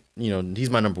my, you know, he's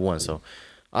my number 1. So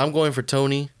I'm going for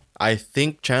Tony. I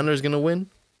think Chandler's gonna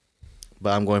win,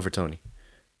 but I'm going for Tony.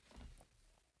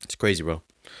 It's crazy, bro.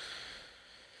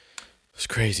 It's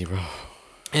crazy, bro.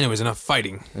 Anyways, enough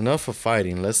fighting. Enough of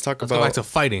fighting. Let's go back to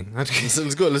fighting.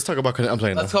 Let's go. Let's talk about. I'm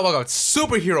playing. Let's talk about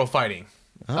superhero fighting.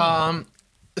 Oh.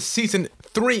 Season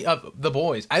 3 of The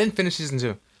Boys. I didn't finish season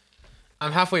 2.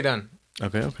 I'm halfway done.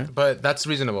 Okay. But that's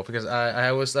reasonable because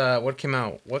I was what came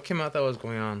out that was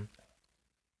going on.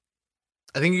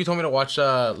 I think you told me to watch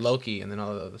Loki and then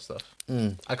all the other stuff.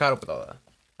 I caught up with all that.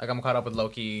 Like, I'm caught up with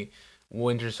Loki,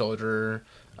 Winter Soldier,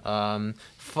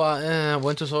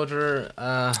 Winter Soldier.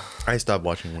 I stopped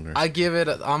watching Winter. I give it.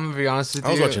 I'm gonna be honest with you.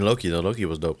 I was watching Loki though. Loki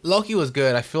was dope. Loki was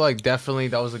good. I feel like definitely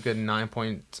that was a good 9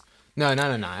 point. No,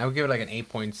 not a 9. I would give it like an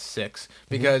 8.6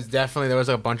 because definitely there was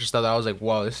a bunch of stuff that I was like,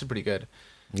 whoa, this is pretty good.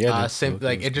 Yeah. Same,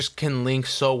 like, it just can link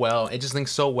so well. It just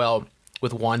links so well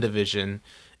with WandaVision.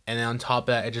 And then on top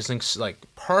of that, it just links like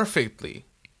perfectly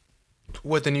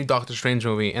with the new Doctor Strange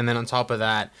movie. And then on top of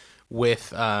that,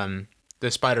 with the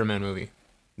Spider-Man movie,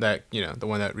 that, you know, the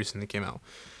one that recently came out.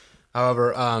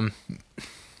 However,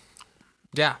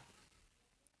 yeah.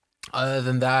 Other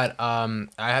than that, I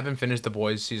haven't finished The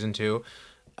Boys season 2,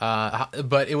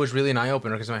 but it was really an eye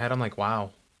opener because in my head I'm like,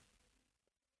 wow,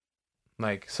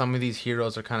 like some of these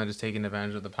heroes are kind of just taking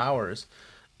advantage of the powers.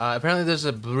 Apparently there's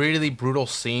a really brutal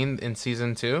scene in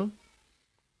season 2.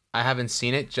 I haven't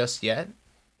seen it just yet,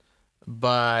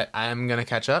 but I'm gonna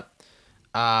catch up.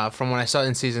 From when I saw it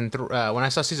in season 3, when I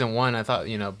saw season 1, I thought,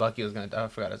 you know, Bucky was gonna die. I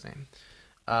forgot his name.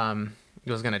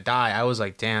 He was gonna die. I was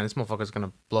like, damn, this motherfucker's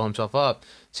gonna blow himself up.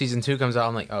 Season 2 comes out.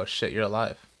 I'm like, oh shit, you're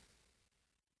alive.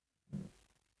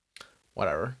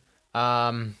 Whatever.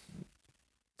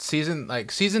 Season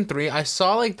 3, I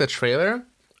saw like the trailer.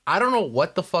 I don't know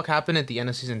what the fuck happened at the end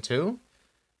of season 2.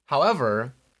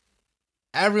 However,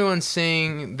 everyone's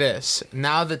saying this.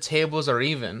 Now the tables are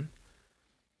even.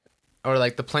 Or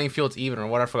like the playing field's even, or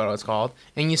whatever, I forgot what it's called.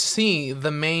 And you see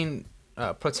the main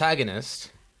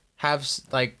protagonist have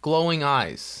like glowing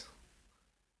eyes.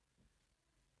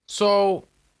 So,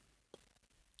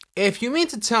 if you mean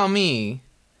to tell me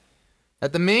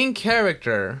that the main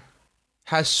character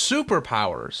has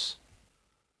superpowers,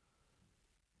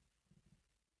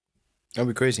 that'd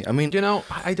be crazy. I mean, you know,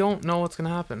 I don't know what's gonna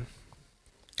happen.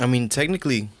 I mean,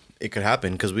 technically, it could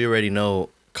happen because we already know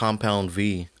Compound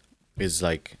V is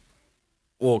like,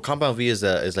 well, Compound V is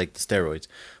like the steroids.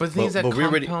 But the thing is that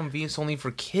Compound V is only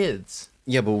for kids.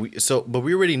 Yeah, but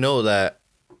we already know that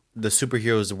the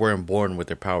superheroes weren't born with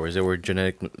their powers; they were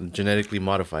genetically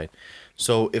modified.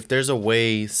 So if there's a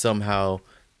way somehow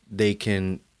they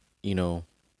can, you know,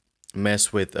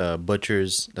 mess with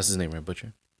Butcher's, that's his name, right?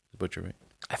 Butcher, right?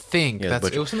 I think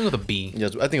it was something with a B.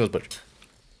 Yes, I think it was Butcher.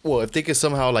 Well, if they could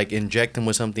somehow like inject him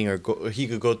with something, or he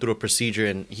could go through a procedure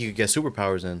and he could get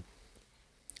superpowers, then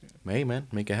hey man,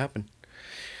 make it happen.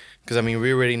 Because I mean,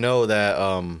 we already know that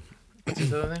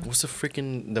what's the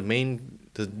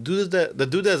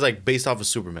dude that's like based off of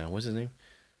Superman? What's his name?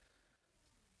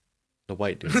 The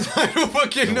white dude. I don't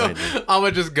fucking know. I'm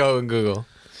gonna just go and Google.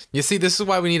 You see, this is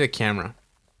why we need a camera.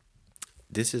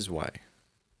 This is why.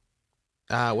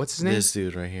 What's his name? This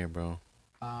dude right here, bro.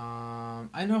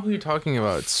 I know who you're talking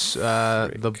about. It's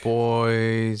the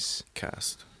boys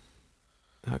cast.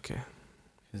 Okay.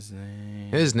 His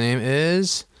name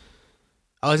is.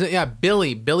 Oh, is it? Yeah,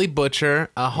 Billy Butcher,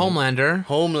 Homelander.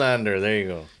 Homelander. There you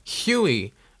go.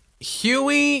 Huey,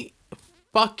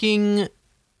 fucking.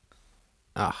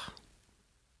 The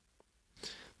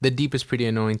Deep is pretty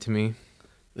annoying to me.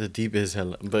 The Deep is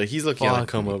hella, but he's looking at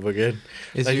come up again.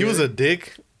 Is like he was a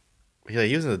dick. Yeah,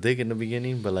 he was a dick in the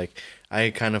beginning, but like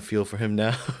I kind of feel for him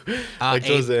now. Like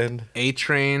towards the end.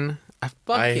 A-Train.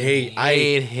 I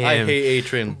hate him. I hate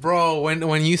A-Train. Bro,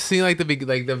 when you see like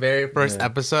the very first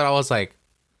episode, I was like,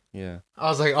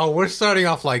 oh, we're starting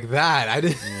off like that. I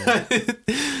didn't.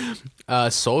 Yeah.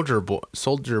 Soldier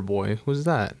Boy. Who's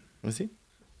that? Was he?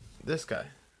 This guy.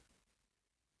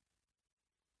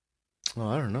 Oh,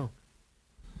 I don't know.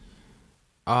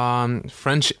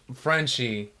 Frenchie.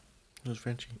 Who's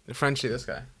Frenchie? Frenchie, this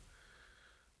guy.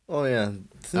 Oh yeah.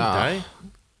 Doesn't he die?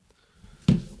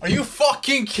 Are you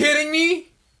fucking kidding me?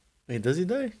 Wait, does he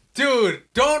die? Dude,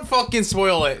 don't fucking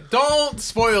spoil it. Don't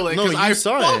spoil it. No, you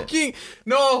saw it.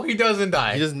 No, he doesn't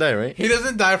die. He doesn't die, right? He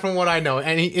doesn't die from what I know.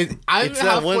 And I'm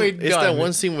halfway done. It's that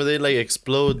one scene where they like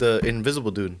explode the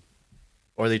invisible dude.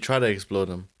 Or they try to explode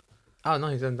him. Oh, no,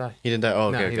 he doesn't die. He didn't die? Oh,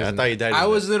 okay. No, I thought he died. I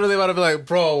was literally about to be like,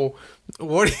 bro,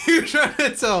 what are you trying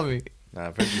to tell me?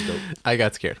 Nah, Frenchie's dope. I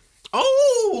got scared.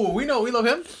 Oh, we love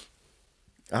him.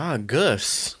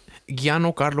 Gus.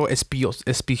 Giancarlo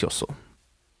Espioso.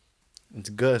 It's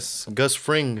Gus. Gus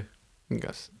Fring.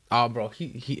 Gus. Oh, bro,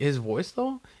 he his voice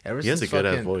though. He has a good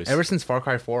ass voice. Ever since Far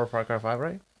Cry 4 or Far Cry 5,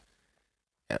 right?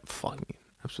 Yeah, fuck me,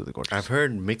 absolutely gorgeous. I've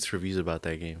heard mixed reviews about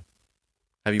that game.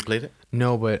 Have you played it?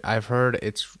 No, but I've heard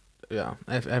it's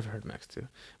I've heard mixed too.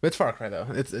 But it's Far Cry though.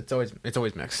 It's always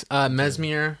mixed.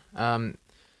 Mesmer,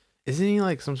 isn't he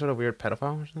like some sort of weird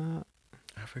pedophile or something?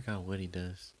 I forgot what he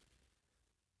does.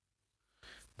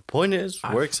 The point is,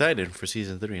 we're excited for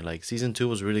season 3. Like season 2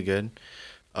 was really good.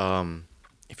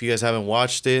 If you guys haven't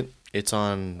watched it, it's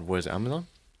on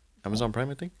Amazon Prime,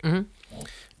 I think. Mm-hmm.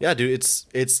 Yeah, dude,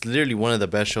 it's literally one of the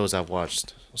best shows I've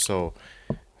watched. So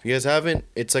if you guys haven't,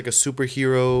 it's like a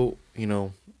superhero,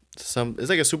 it's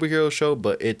like a superhero show,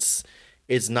 but it's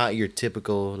not your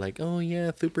typical like, oh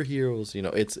yeah, superheroes.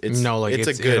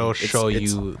 It'll show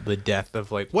you the depth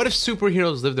of like, what if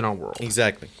superheroes lived in our world?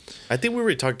 Exactly. I think we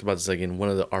already talked about this like in one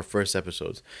of our first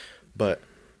episodes, but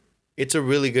it's a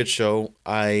really good show.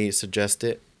 I suggest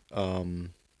it.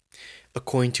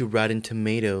 According to Rotten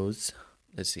Tomatoes,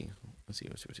 let's see.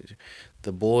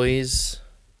 The Boys.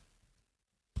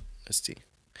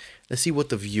 Let's see what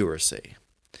the viewers say.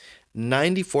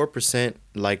 94%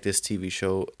 like this TV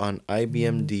show on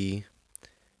IMDb.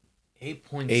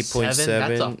 8.7.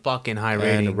 That's a fucking high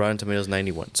rating. And Rotten Tomatoes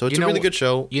 91. So it's a really good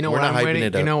show. You know We're what not I'm hyping waiting?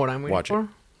 it up. You know what I'm waiting Watch for? It.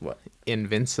 What?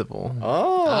 Invincible.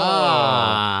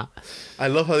 Oh. I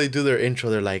love how they do their intro.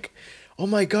 They're like, "Oh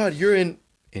my god, you're in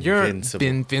Invincible." You're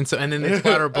Invincible, and then they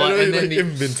splatter blood, and then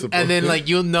Invincible, and then like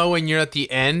you'll know when you're at the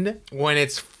end when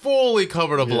it's fully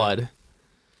covered of blood.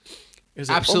 It's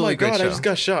like, absolutely, oh my god, I just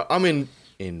got shot. I'm in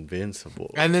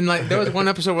Invincible. And then like there was one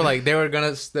episode where like they were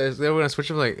gonna switch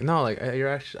up, like, no, like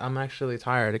I'm actually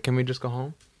tired. Can we just go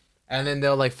home? And then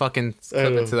they'll like fucking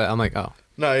slip into that. I'm like, oh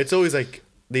no, it's always like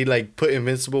they like put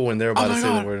Invincible when they're about to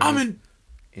say the word. I'm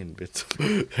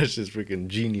Invincible. That's just freaking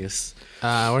genius.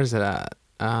 Where's it at?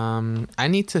 I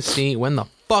need to see when the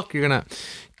fuck you're gonna.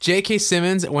 J.K.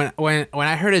 Simmons. When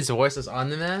I heard his voice was on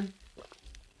the man.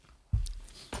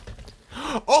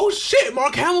 Oh shit!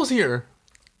 Mark Hamill's here.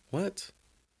 What?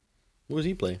 Who does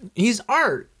he play? He's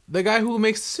Art, the guy who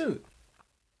makes the suit.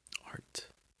 Art.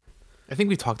 I think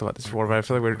we talked about this before, but I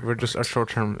feel like we're just our short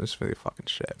term is really fucking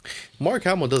shit. Mark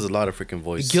Hamill does a lot of freaking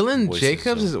voices.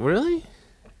 Jacobs is really.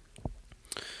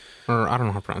 Or I don't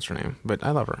know how to pronounce her name, but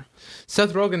I love her.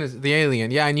 Seth Rogen is the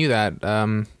alien. Yeah, I knew that.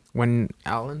 When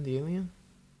Alan the alien.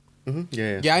 Mm-hmm.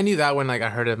 Yeah. Yeah, I knew that when like I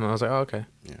heard it, and I was like, oh, okay.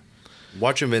 Yeah.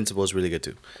 Watch Invincible is really good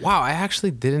too. Wow, I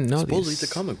actually didn't know Supposedly it's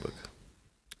a comic book.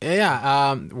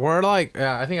 Yeah. We're like,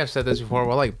 I think I've said this before.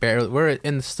 We're like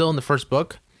still in the first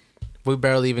book. We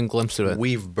barely even glimpsed of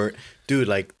it. Dude,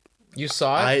 like you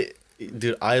saw it.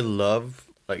 I love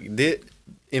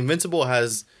Invincible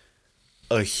has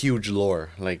a huge lore.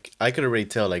 Like I could already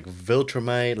tell, like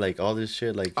Viltrumite, like all this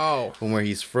shit, like from where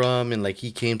he's from, and like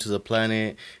he came to the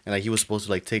planet, and like he was supposed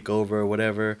to like take over or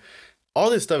whatever. All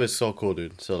this stuff is so cool,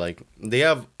 dude. So like they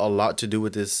have a lot to do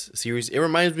with this series. It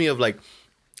reminds me of like,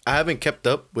 I haven't kept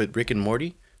up with Rick and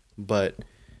Morty, but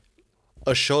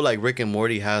a show like Rick and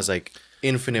Morty has like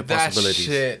infinite that possibilities.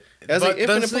 shit. That's But like that's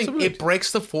infinite the thing, possibilities. it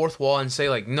breaks the fourth wall and say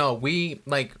like, no, we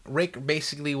like Rick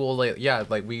basically will like, yeah,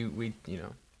 like we you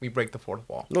know, we break the fourth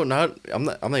wall. No, I'm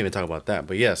not even talking about that.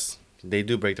 But yes, they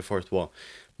do break the fourth wall.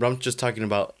 But I'm just talking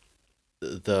about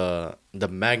the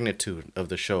magnitude of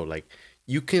the show. Like,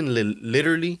 you can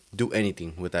literally do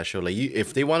anything with that show. Like,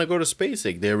 if they want to go to space,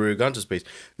 like, they were gone to space.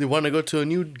 If they want to go to a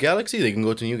new galaxy, they can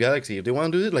go to a new galaxy. If they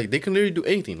want to do it, like, they can literally do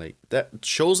anything. Like, that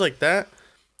shows like that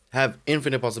have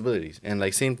infinite possibilities. And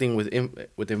like, same thing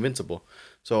with Invincible.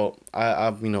 So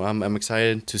I'm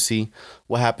excited to see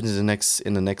what happens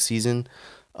in the next season.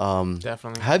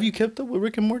 Definitely. Have you kept up with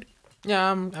Rick and Morty?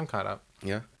 Yeah, I'm caught up.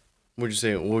 Yeah. What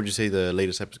would you say the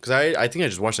latest episode? Because I think I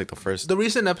just watched like the first. The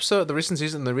recent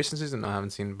season. No, I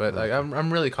haven't seen, but like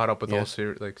I'm really caught up with the whole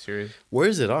series. Where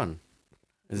is it on?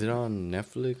 Is it on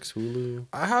Netflix, Hulu?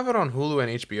 I have it on Hulu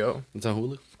and HBO. It's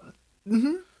on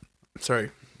Hulu. Sorry,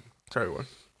 one.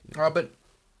 But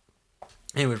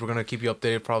anyways, we're gonna keep you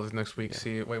updated probably next week.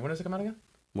 See, wait, when does it come out again?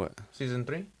 What? Season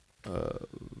 3? I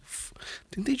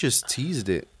think they just teased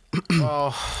it.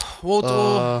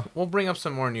 We'll bring up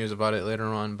some more news about it later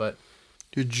on, but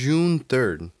June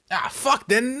 3rd. Fuck.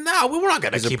 Then no, we're not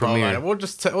gonna It's a keep all premiere. that. We'll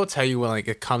just we'll tell you when like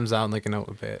it comes out like in a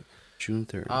bit. June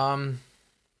 3rd.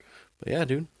 But yeah,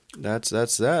 dude. That's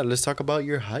that. Let's talk about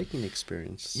your hiking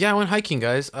experience. Yeah, I went hiking,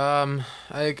 guys. We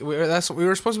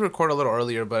were supposed to record a little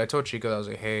earlier, but I told Chico, I was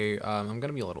like, hey, I'm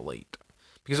gonna be a little late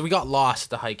because we got lost at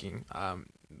the hiking. I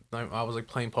was like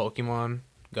playing Pokemon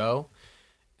Go,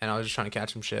 and I was just trying to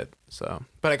catch some shit. So,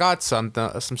 but I got some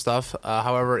stuff.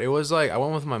 However, it was like I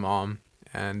went with my mom,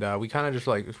 and we kind of just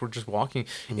like we're just walking.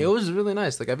 Mm-hmm. It was really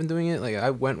nice. Like I've been doing it. Like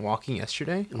I went walking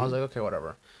yesterday. Mm-hmm. I was like, okay,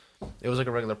 whatever. It was like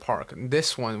a regular park.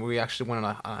 This one, we actually went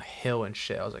on a hill and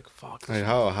shit. I was like, fuck. Like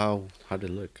how did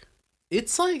it look? It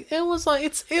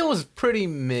was pretty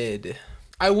mid.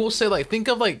 I will say, like, think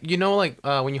of like, you know, like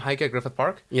when you hike at Griffith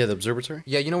Park. Yeah, the observatory.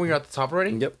 Yeah, you know when you're at the top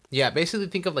already. Yep. Yeah, basically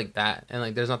think of like that, and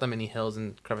like there's not that many hills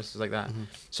and crevices like that. Mm-hmm.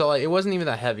 So like it wasn't even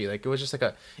that heavy. Like it was just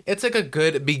like it's like a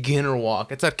good beginner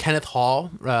walk. It's at Kenneth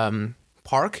Hall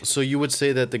Park. So you would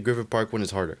say that the Griffith Park one is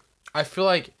harder? I feel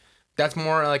like that's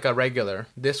more like a regular.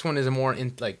 This one is more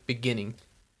in like beginning.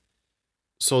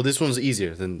 So this one's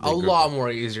easier than a lot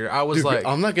more easier. I was Dude, like,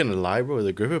 I'm not gonna lie, bro.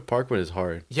 The Griffith Park one is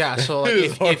hard. Yeah, so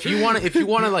like if you want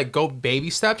to like go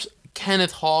baby steps,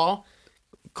 Kenneth Hall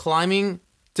climbing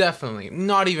definitely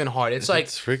not even hard. It's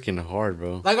freaking hard,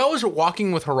 bro. Like I was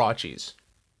walking with Hirachis.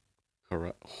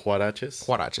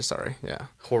 Huaraches, sorry. Yeah.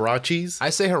 Huaraches?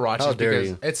 I say Hirachis How dare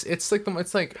because you? it's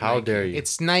like How Nike. dare you?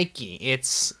 It's Nike.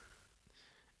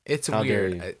 It's How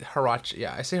weird. dare you? Hirachi.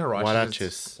 Yeah, I say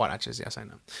Hirachis. Huaraches, yes, I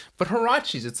know. But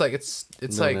Hirachis, it's like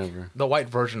the white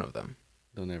version of them.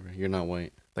 Don't ever. You're not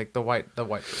white. Like the white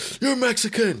version. You're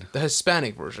Mexican. The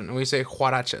Hispanic version. And we say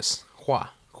Huaraches. Hua,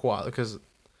 because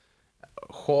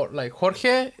like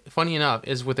Jorge, funny enough,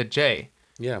 is with a J.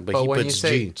 Yeah, but he when puts you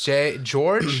say G.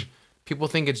 George, people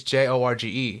think it's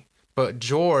Jorge. But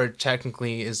George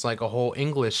technically is like a whole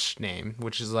English name,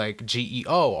 which is like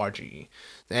George.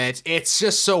 And it's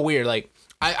just so weird. Like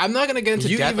I'm not gonna get into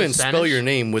depth. You even spell your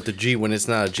name with a G when it's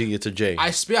not a G, it's a J.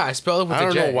 I spell it with a J. I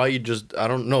don't know why I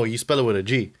don't know. You spell it with a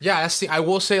G. Yeah, I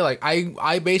will say like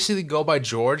I basically go by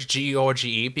George, George,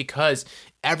 because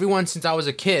everyone since I was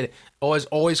a kid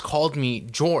always called me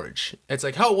George. It's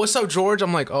like, oh, what's up, George?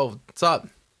 I'm like, oh, what's up?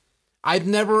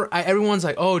 Everyone's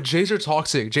like, oh, J's are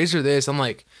toxic. J's are this. I'm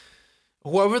like,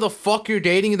 whoever the fuck you're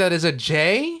dating that is a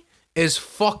J is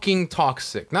fucking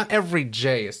toxic. Not every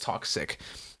J is toxic.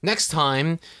 Next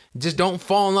time, just don't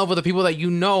fall in love with the people that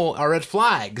you know are red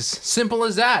flags. Simple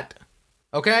as that.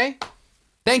 Okay?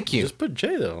 Thank you. Just put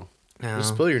J though. No.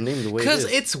 Just spell your name the way it is.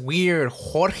 Because it's weird.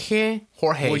 Jorge.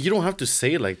 Well, you don't have to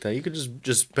say it like that. You could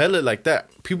just spell it like that.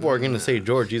 People are going to say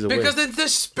George either way. Because they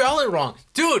spell it wrong.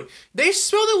 Dude, they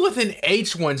spelled it with an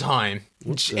H one time.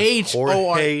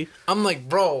 H-O-R. I'm like,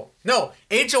 bro. No,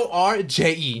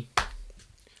 H-O-R-J-E.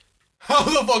 How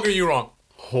the fuck are you wrong?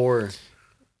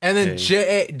 And then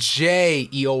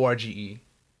J-E-O-R-G-E.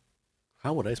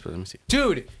 How would I spell it? Let me see.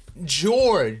 Dude,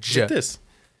 George. Look at this.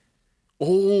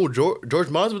 Oh, George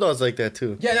Masvidal is like that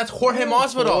too. Yeah, that's Jorge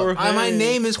Masvidal. My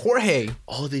name is Jorge.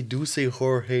 Oh, they do say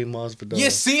Jorge Masvidal.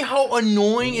 You see how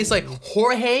annoying it's like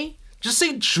Jorge? Just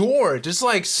say George. It's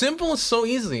like simple and so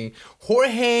easy.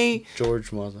 Jorge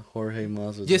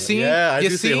Masvidal. You see? Yeah, I do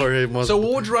say Jorge Masvidal. So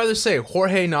what would you rather say?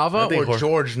 Jorge Nava or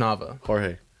George Nava?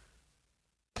 Jorge.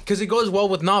 Because it goes well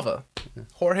with Nava.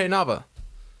 Jorge Nava.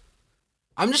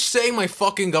 I'm just saying my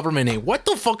fucking government name. What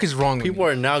the fuck is wrong with People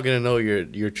are now gonna know your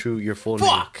full name.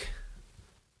 Fuck.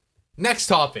 Next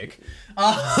topic.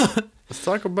 Let's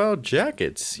talk about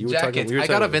jackets. You were Jackets. I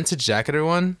got a vintage jacket,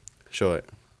 everyone. Show it.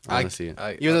 I want to see it.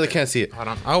 Even though okay. they can't see it. Hold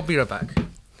on. I'll be right back.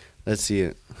 Let's see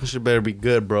it. This shit better be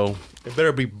good, bro. It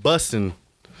better be bussin'.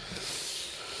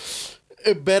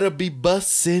 It better be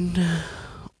bussin'.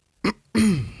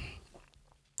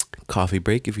 Coffee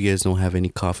break. If you guys don't have any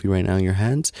coffee right now in your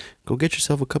hands, go get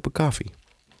yourself a cup of coffee.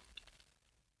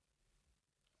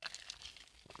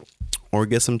 Or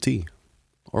get some tea.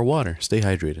 Or water. Stay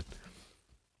hydrated.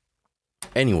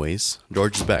 Anyways,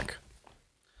 George is back.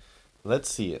 Let's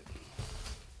see it.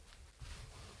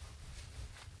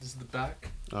 This is the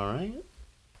back. All right.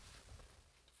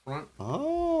 Front. Oh.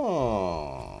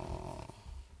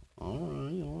 All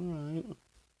right.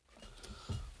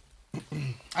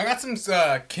 I got some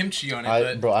kimchi on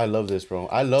it. Bro, I love this, bro.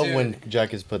 I love when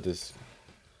jackets put this.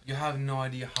 You have no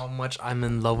idea how much I'm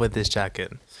in love with this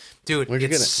jacket. Dude, where'd you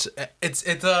get it? It's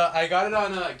I got it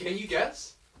on can you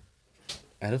guess?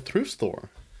 At a thrift store.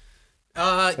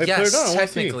 Wait, yes,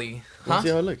 technically. Let's see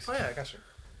how it looks. Oh yeah, I got you.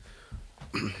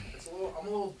 I'm a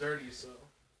little dirty, so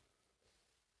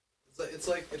it's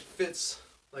like it fits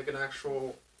like an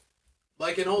actual,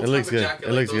 like an old type of jacket.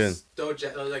 It looks good.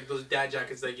 Like those dad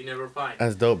jackets that you never find.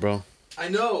 That's dope, bro. I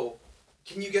know.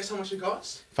 Can you guess how much it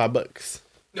costs? $5.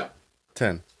 No.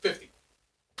 10. 50.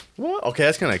 What? Okay,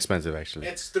 that's kind of expensive, actually.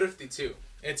 It's thrifty too.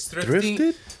 It's thrifty.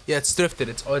 Thrifted? Yeah, it's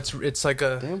thrifted. It's like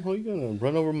a. Damn, how you gonna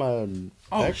run over my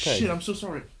backpack? Shit! I'm so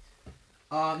sorry.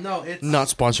 No, it's not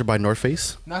sponsored by North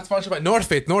Face. Not sponsored by North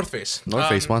Face. North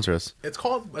Face sponsor us. It's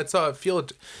a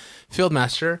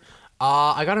Fieldmaster.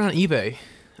 I got it on eBay.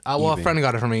 A friend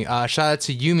got it for me. Shout out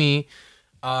to Yumi.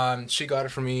 She got it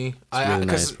for me. It's really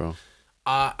nice, bro.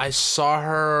 I saw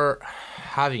her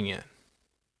having it.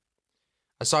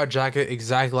 I saw a jacket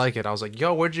exactly like it. I was like,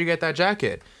 "Yo, where'd you get that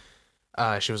jacket?"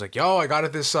 She was like, "Yo, I got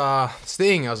it this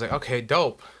thing." I was like, "Okay,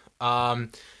 dope."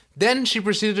 Then she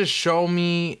proceeded to show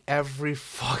me every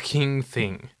fucking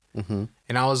thing, and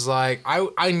I was like,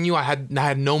 I knew I had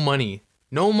no money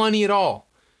at all,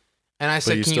 and I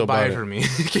said, "Can you buy it for me?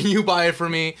 Can you buy it for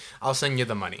me? I'll send you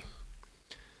the money."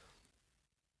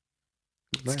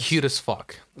 It's cute as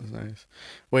fuck. That's nice.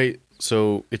 Wait,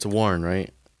 so it's worn,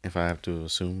 right? If I have to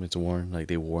assume it's worn, like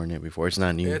they worn it before. It's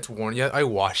not new. Yeah, it's worn. Yeah, I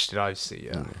washed it, obviously.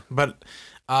 Yeah, okay. But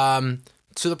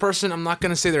to the person, I'm not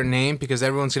gonna say their name because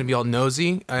everyone's gonna be all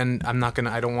nosy, and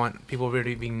I don't want people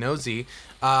really being nosy.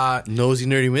 Nosy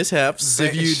nerdy mishaps.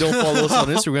 If you don't follow us on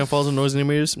Instagram, follow us on nosy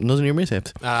nerdy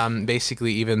mishaps.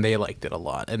 Basically, even they liked it a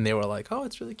lot, and they were like, "Oh,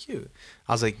 it's really cute."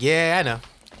 I was like, "Yeah, I know.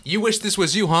 You wish this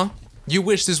was you, huh? You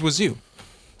wish this was you."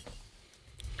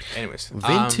 Anyways,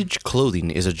 vintage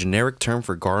clothing is a generic term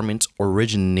for garments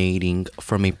originating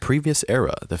from a previous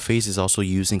era. The phrase is also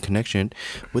used in connection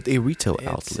with a retail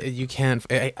outlet. You can't.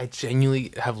 I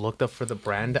genuinely have looked up for the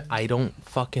brand. I don't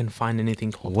fucking find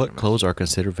anything called. What clothes are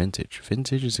considered vintage?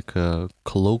 Vintage is a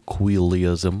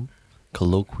colloquialism.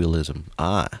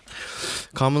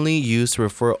 Commonly used to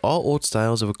refer all old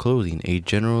styles of clothing. A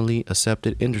generally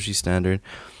accepted industry standard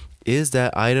is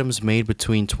that items made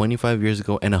between 25 years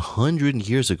ago and 100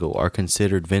 years ago are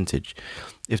considered vintage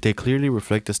if they clearly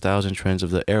reflect the styles and trends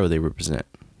of the era they represent.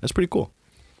 That's pretty cool.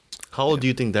 How old do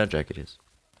you think that jacket is?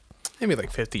 Maybe like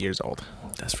 50 years old.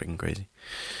 That's freaking crazy.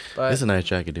 But it's a nice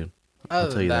jacket, dude.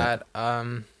 I'll tell you that. Yeah,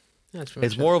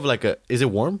 it's more of like a. Is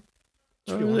it warm?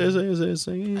 It's pretty warm. It's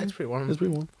pretty warm. It's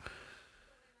pretty warm.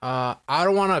 I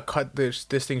don't want to cut this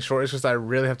thing short. It's just I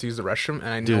really have to use the restroom, and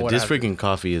I know dude, this freaking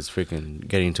coffee is freaking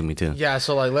getting to me too. Yeah,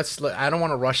 so like I don't want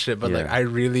to rush it, but like I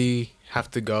really have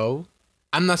to go.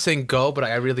 I'm not saying go, but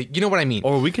I really, you know what I mean.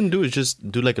 Or we can do is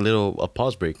just do like a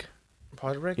pause break.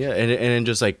 Pause break. Yeah, and then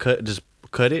just like cut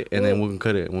it, and then we can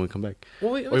cut it when we come back.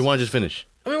 Well, or you want to just finish?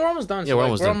 I mean, we're almost done. Yeah, we're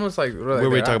almost done. Like really.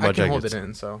 We're talking about I can jackets. Hold it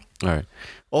in. So. All right.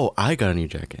 Oh, I got a new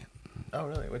jacket. Oh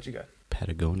really? What you got?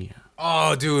 Patagonia.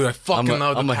 Oh, dude, I fucking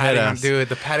love the Patagonia, dude.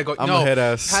 The Patagonia. I'm a head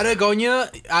ass.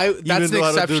 Patagonia, that's an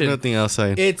exception. Do nothing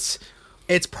outside. It's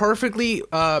perfectly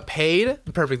paid.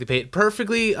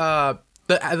 Perfectly the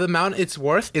amount it's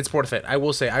worth it. I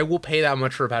will say I will pay that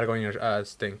much for a Patagonia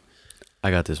thing.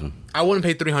 I got this one. I wouldn't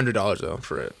pay $300 though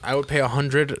for it. I would pay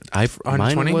 $100.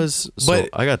 Mine was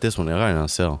I got this one. I got it on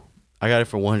sale. I got it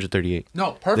for $138.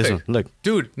 No, perfect. This one, look,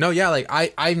 dude. No, yeah, like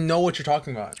I know what you're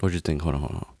talking about. What'd you think? Hold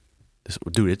on.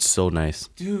 Dude, it's so nice.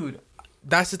 Dude,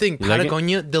 that's the thing. You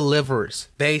Patagonia delivers.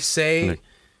 They say. Look.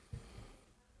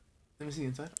 Let me see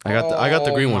inside. I got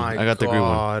the green one. I got the green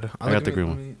one. I got the green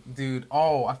one. Dude,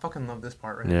 I fucking love this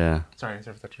part right yeah. now. Sorry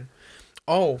for touching.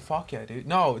 Oh, fuck yeah, dude.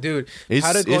 No, dude.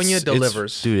 Patagonia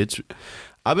delivers.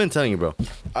 I've been telling you, bro.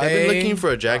 I've been looking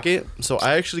for a jacket. So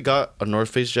I actually got a North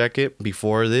Face jacket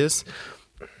before this.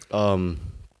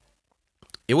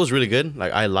 it was really good.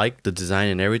 Like I liked the design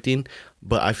and everything,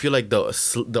 but I feel like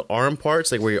the arm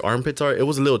parts, like where your armpits are, it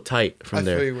was a little tight from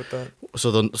there. I feel you with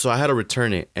that. So I had to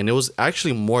return it, and it was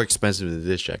actually more expensive than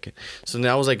this jacket. So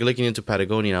now I was like looking into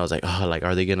Patagonia, and I was like, oh, like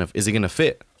is it gonna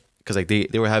fit? Because like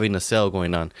they were having a sale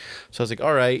going on. So I was like,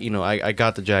 all right, I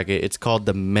got the jacket. It's called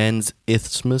the men's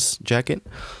Isthmus jacket.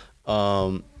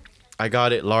 I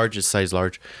got it large, it's size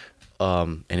large.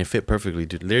 And it fit perfectly,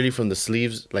 dude. Literally from the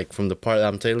sleeves, like from the part that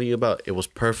I'm telling you about, it was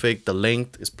perfect. The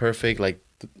length is perfect. Like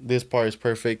this part is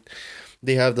perfect.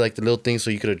 They have like the little things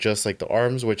so you could adjust like the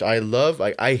arms, which I love.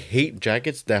 Like I hate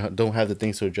jackets that don't have the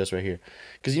things to adjust right here,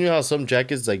 because you know how some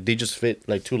jackets like they just fit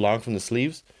like too long from the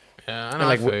sleeves. Yeah, I know.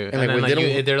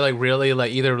 They're like really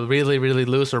like either really really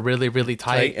loose or really really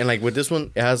tight. And like with this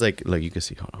one, it has like you can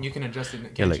see. Hold on. You can adjust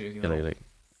it. Yeah, like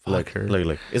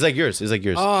it's like yours.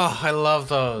 Oh, I love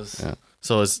those. Yeah.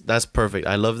 So that's perfect.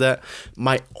 I love that.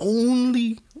 My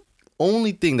only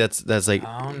thing that's like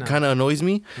kind of annoys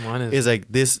me is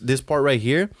like this part right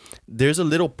here. There's a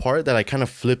little part that like kind of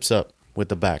flips up with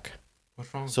the back.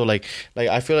 What's wrong? So like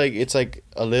I feel like it's like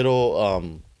a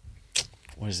little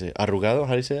what is it? Arrugado?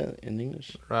 How do you say that in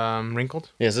English? Wrinkled.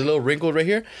 Yeah, it's a little wrinkled right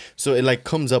here. So it like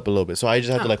comes up a little bit. So I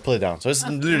just have to like pull it down. So it's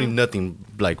literally nothing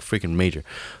like freaking major.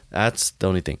 That's the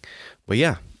only thing. But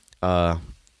yeah,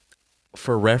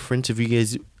 for reference, if you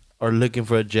guys are looking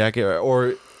for a jacket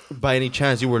or by any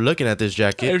chance you were looking at this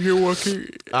jacket, if you're working,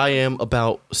 I am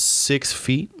about 6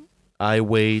 feet. I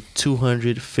weigh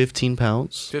 215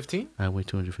 pounds. 15? I weigh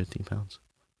 215 pounds.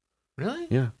 Really?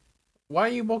 Yeah. Why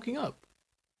are you bulking up?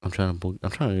 I'm trying to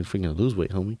freaking lose weight,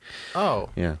 homie.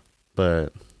 Oh. Yeah,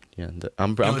 but yeah,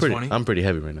 I'm pretty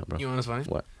heavy right now, bro. You know what's funny?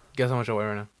 What? Guess how much I weigh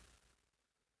right now?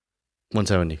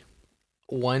 170.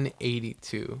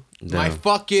 182. Damn. My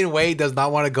fucking weight does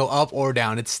not want to go up or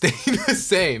down. It's staying the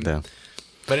same. Damn.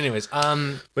 But anyways,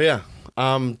 But yeah,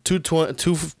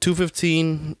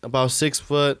 215, about 6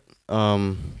 foot.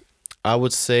 I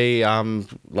would say I'm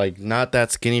like not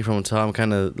that skinny from the top. I'm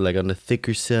kind of like on the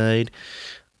thicker side.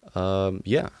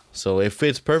 Yeah, so it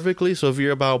fits perfectly. So if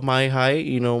you're about my height,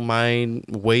 my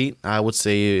weight, I would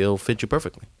say it'll fit you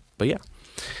perfectly. But yeah,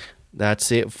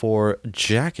 that's it for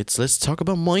jackets. Let's talk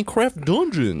about Minecraft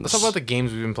Dungeons. Let's talk about the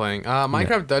games we've been playing.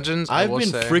 Minecraft Dungeons. I've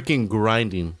been freaking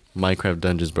grinding Minecraft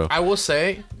Dungeons, bro. I will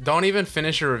say, don't even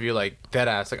finish your review like dead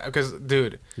ass, like because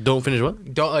dude. Don't finish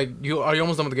what? Don't like you. Are you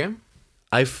almost done with the game?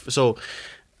 So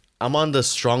I'm on the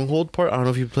stronghold part. I don't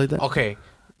know if you played that. Okay.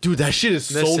 Dude, that shit is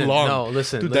so long. No,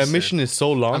 listen. Dude, that mission is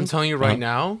so long. I'm telling you right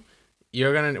now,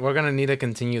 we're gonna need to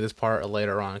continue this part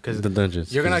later on because the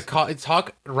dungeons. You're gonna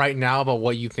talk right now about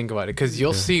what you think about it because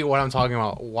you'll see what I'm talking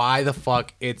about. Why the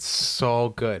fuck it's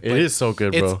so good? It is so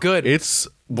good, bro. It's good. It's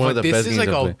one of the best games. This is like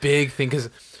a big thing because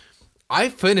I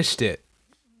finished it.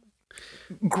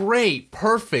 Great,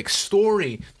 perfect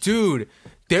story, dude.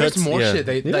 There's more shit.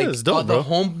 It's dope, the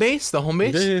home base.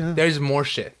 Yeah. There's more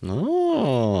shit.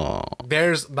 Oh.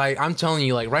 There's like I'm telling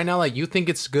you, like right now, like you think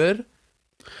it's good.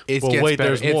 It gets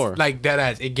better. There's more. Like that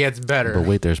ass. It gets better. But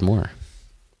wait, there's more.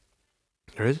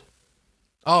 There is.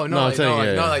 Oh no!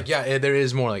 There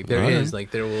is more. Like there is.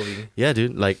 Like there will be. Yeah,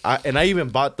 dude. Like I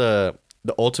even bought the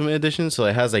Ultimate Edition, so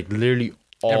it has like literally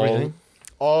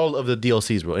all of the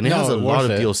DLCs, bro, and it has a lot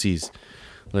of DLCs.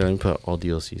 Let me put all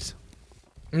DLCs.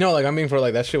 No, like I mean, for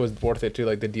like that shit was worth it too.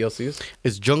 Like the DLCs.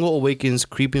 It's Jungle Awakens,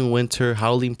 Creeping Winter,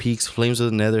 Howling Peaks, Flames of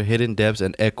the Nether, Hidden Depths,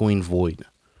 and Echoing Void.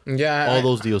 Yeah, all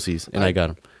those DLCs, and I got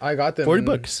them. I got them.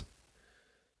 $40.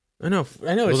 I know.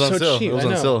 It's so cheap. It was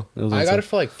on sale. I got it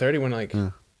for like 30 when like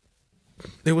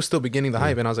it was still beginning the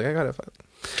hype, and I was like, I got it.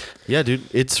 Yeah, dude,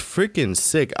 it's freaking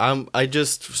sick. I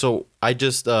just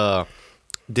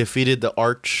defeated the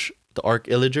Arch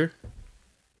Illager.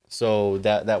 So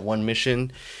that one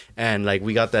mission, and like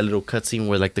we got that little cutscene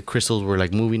where like the crystals were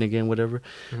like moving again, whatever.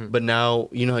 Mm-hmm. But now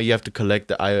you know how you have to collect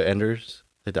the Eye of Enders,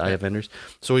 like the Eye of Enders.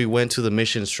 So we went to the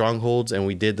mission Strongholds, and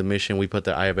we did the mission. We put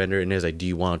the Eye of Ender, and it's like, do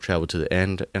you want to travel to the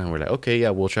end? And we're like, okay, yeah,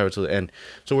 we'll travel to the end.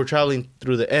 So we're traveling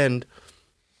through the end.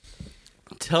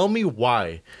 Tell me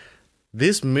why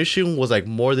this mission was like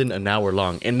more than an hour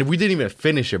long, and we didn't even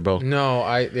finish it, bro. No,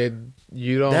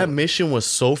 you don't. That mission was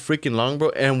so freaking long,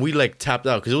 bro, and we like tapped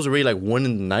out because it was already like 1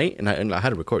 in the night, and I had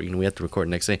to record. We had to record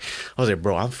the next day. I was like,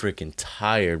 bro, I'm freaking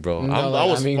tired, bro. I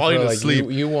was falling asleep.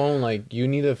 You won't like. You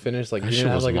need to finish like. You didn't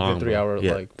have like a good 3 hour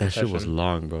like. That shit was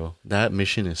long, bro. That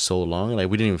mission is so long. Like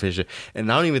we didn't even finish it,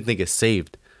 and I don't even think it's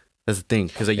saved. That's the thing,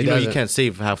 because like you can't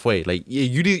save halfway. Like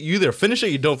you either finish it, or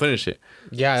you don't finish it.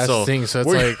 Yeah, that's the thing. So it's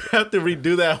we like have to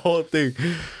redo that whole thing.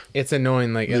 It's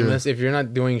annoying, like unless if you're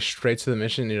not doing straight to the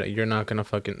mission, you're not gonna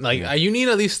fucking like. You need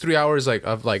at least 3 hours like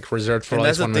of like reserved for. And like,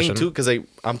 that's the one thing mission. too, because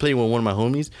I'm playing with one of my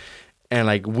homies, and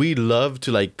like we love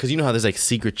to like, because you know how there's like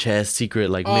secret chests, secret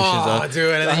like missions. Oh,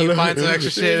 dude, and then you find some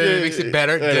extra shit and it makes it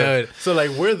better, dude. So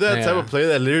like we're that type of player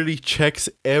that literally checks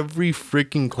every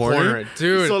freaking corner,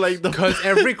 dude. So like because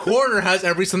every corner has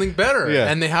something better,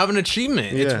 and they have an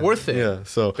achievement. It's worth it. Yeah.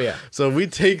 So But so we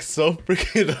take so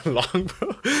freaking long,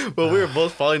 bro. But we were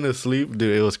both falling asleep,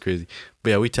 dude. It was crazy. But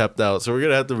yeah, we tapped out, so we're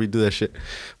gonna have to redo that shit.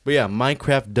 But yeah,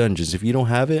 Minecraft Dungeons. If you don't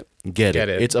have it, get it.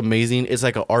 It's amazing. It's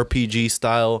like a RPG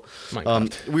style.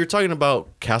 We were talking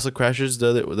about Castle Crashers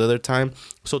the other time.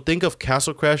 So think of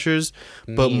Castle Crashers,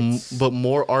 but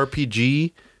more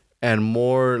RPG and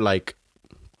more like.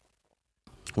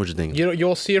 What you think?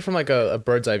 You'll see it from like a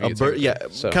bird's eye view.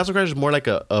 Castle Crash is more like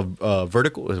a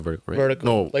vertical. Is it vertical? Right? Vertical.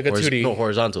 No, like a 2D. No,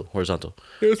 horizontal.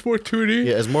 It's more 2D.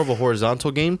 Yeah, it's more of a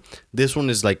horizontal game. This one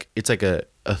is like it's like a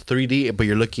 3D, but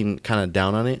you're looking kind of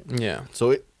down on it. Yeah.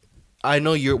 So I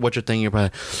know what you're thinking. You're probably,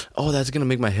 oh, that's gonna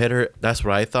make my head hurt. That's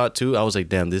what I thought too. I was like,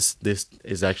 damn, this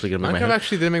is actually gonna make my head. Minecraft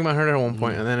actually did make my head hurt at one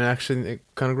point, and then it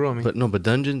kind of grew on me. But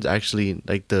Dungeons actually,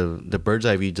 like the bird's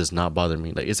eye view does not bother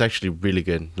me. Like it's actually really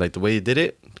good. Like the way they did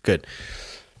it, good.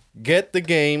 Get the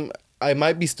game. I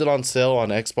might be still on sale on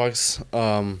Xbox.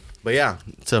 But yeah,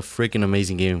 it's a freaking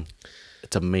amazing game.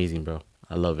 It's amazing, bro.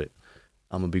 I love it.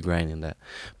 I'm gonna be grinding that.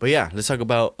 But yeah, let's talk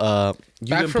about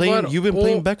you've been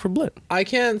playing Back 4 Blood. I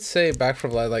can't say Back 4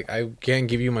 Blood, like I can't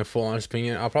give you my full honest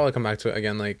opinion. I'll probably come back to it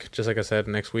again, like just like I said,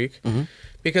 next week.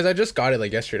 Because I just got it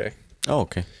like yesterday. Oh,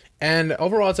 okay. And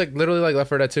overall it's like literally like Left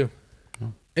 4 Dead 2.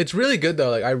 It's really good though.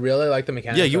 Like I really like the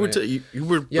mechanics. Yeah, you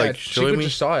were like showing me.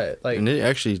 Just saw it. Like, and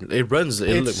it runs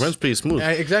pretty smooth.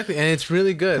 Exactly, and it's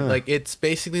really good. Like it's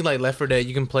basically like Left 4 Dead.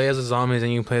 You can play as the zombies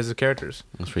and you can play as the characters.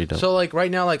 That's pretty dope. So like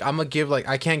right now, like I'm gonna give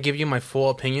I can't give you my full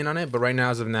opinion on it, but right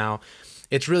now as of now,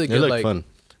 it's really good. Like fun.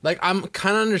 Like I'm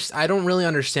kind of I don't really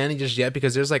understand it just yet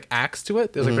because there's like acts to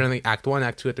it. There's like apparently Act 1,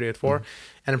 Act 2, Act 3, Act 4.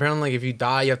 And apparently, like if you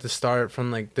die, you have to start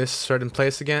from like this certain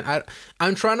place again.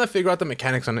 I'm trying to figure out the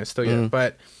mechanics on it still yet,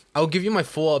 but I'll give you my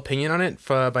full opinion on it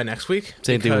by next week.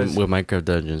 Same thing with Minecraft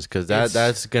Dungeons, because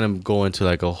that's gonna go into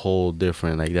like a whole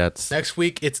different that's next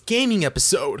week. It's gaming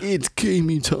episode. It's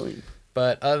gaming time.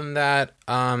 But other than that,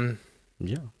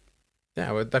 yeah,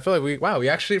 I feel like we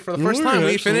actually for the first time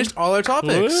we finished all our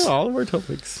topics. Yeah, all of our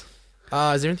topics.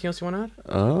 Is there anything else you want to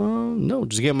add? No,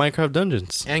 just get Minecraft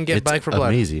Dungeons and get Back 4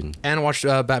 Blood. Amazing. And watch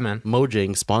Batman.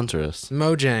 Mojang sponsor us.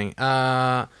 Mojang,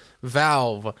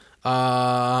 Valve,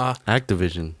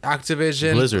 Activision,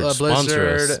 Blizzard,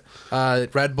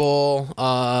 Red Bull,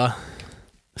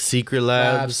 Secret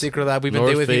Labs.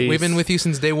 We've been with you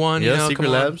since day one. Yeah, you know, Secret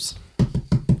Labs.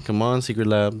 Come on, Secret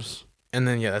Labs. And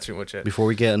then that's pretty much it. Before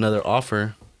we get another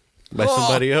offer by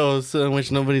somebody else,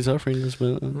 which nobody's offering us,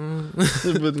 but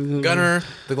Gunner,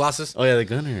 the glasses. Oh yeah, the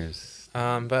Gunners.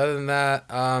 But other than that,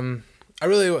 I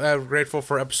really am grateful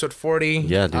for episode 40.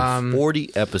 Yeah, dude,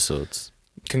 40 episodes.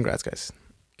 Congrats, guys.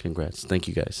 Congrats. Thank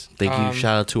you, guys. Thank you.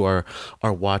 Shout out to our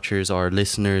watchers, our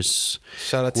listeners.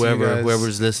 Shout out to you guys.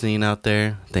 Whoever's listening out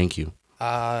there. Thank you.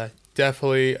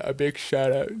 Definitely a big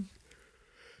shout out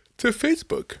to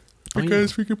Facebook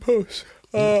because we can post.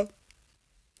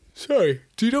 Sorry.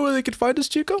 Do you know where they can find us,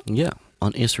 Chico? Yeah.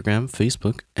 On Instagram,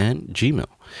 Facebook, and Gmail.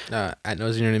 At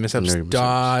nosy nerdy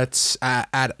mishaps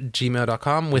at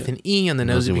gmail.com with an E on the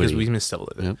nosy because we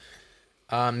misspelled it. Yep.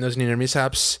 Nosy nerdy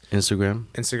mishaps. Instagram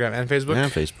and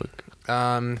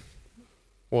Facebook.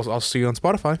 I'll see you on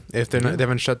Spotify if they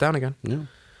haven't shut down again. Yeah.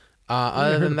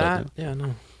 Other than that,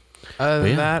 no. Other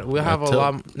than that, we'll have a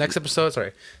lot. Next episode,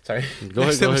 sorry.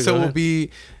 Next episode will be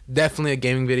definitely a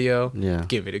gaming video. Yeah.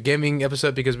 Gaming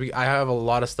episode because I have a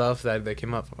lot of stuff that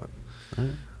came up on. Right.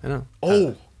 I know.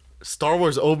 Oh, Star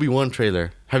Wars Obi-Wan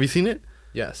trailer. Have you seen it?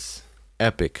 Yes.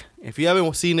 Epic. If you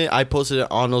haven't seen it, I posted it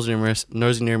on Nosy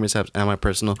Nerdy Mishaps and my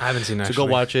personal. I haven't seen it. So go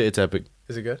watch it. It's epic.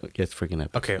 Is it good? Yeah, it's freaking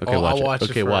epic. Okay, I'll watch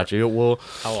it. Okay, watch it. I'll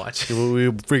watch it.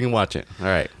 We'll freaking watch it. All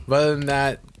right. But other than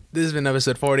that, this has been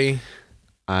episode 40.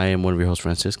 I am one of your hosts,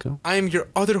 Francisco. I am your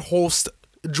other host,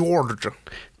 George.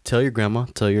 Tell your grandma,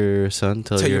 tell your son,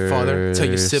 tell your father, tell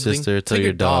your sibling, sister, tell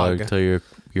your dog, tell your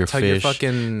fish, your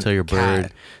fucking tell your bird,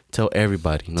 cat. Tell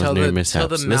everybody. Tell the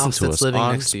mishaps. Listen to us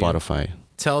on Spotify.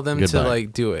 Tell them to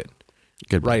do it.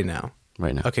 Goodbye. Right now.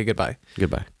 Okay, goodbye.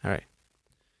 Goodbye. All right.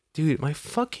 Dude, my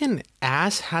fucking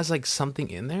ass has something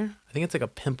in there. I think it's like a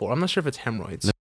pimple. I'm not sure if it's hemorrhoids.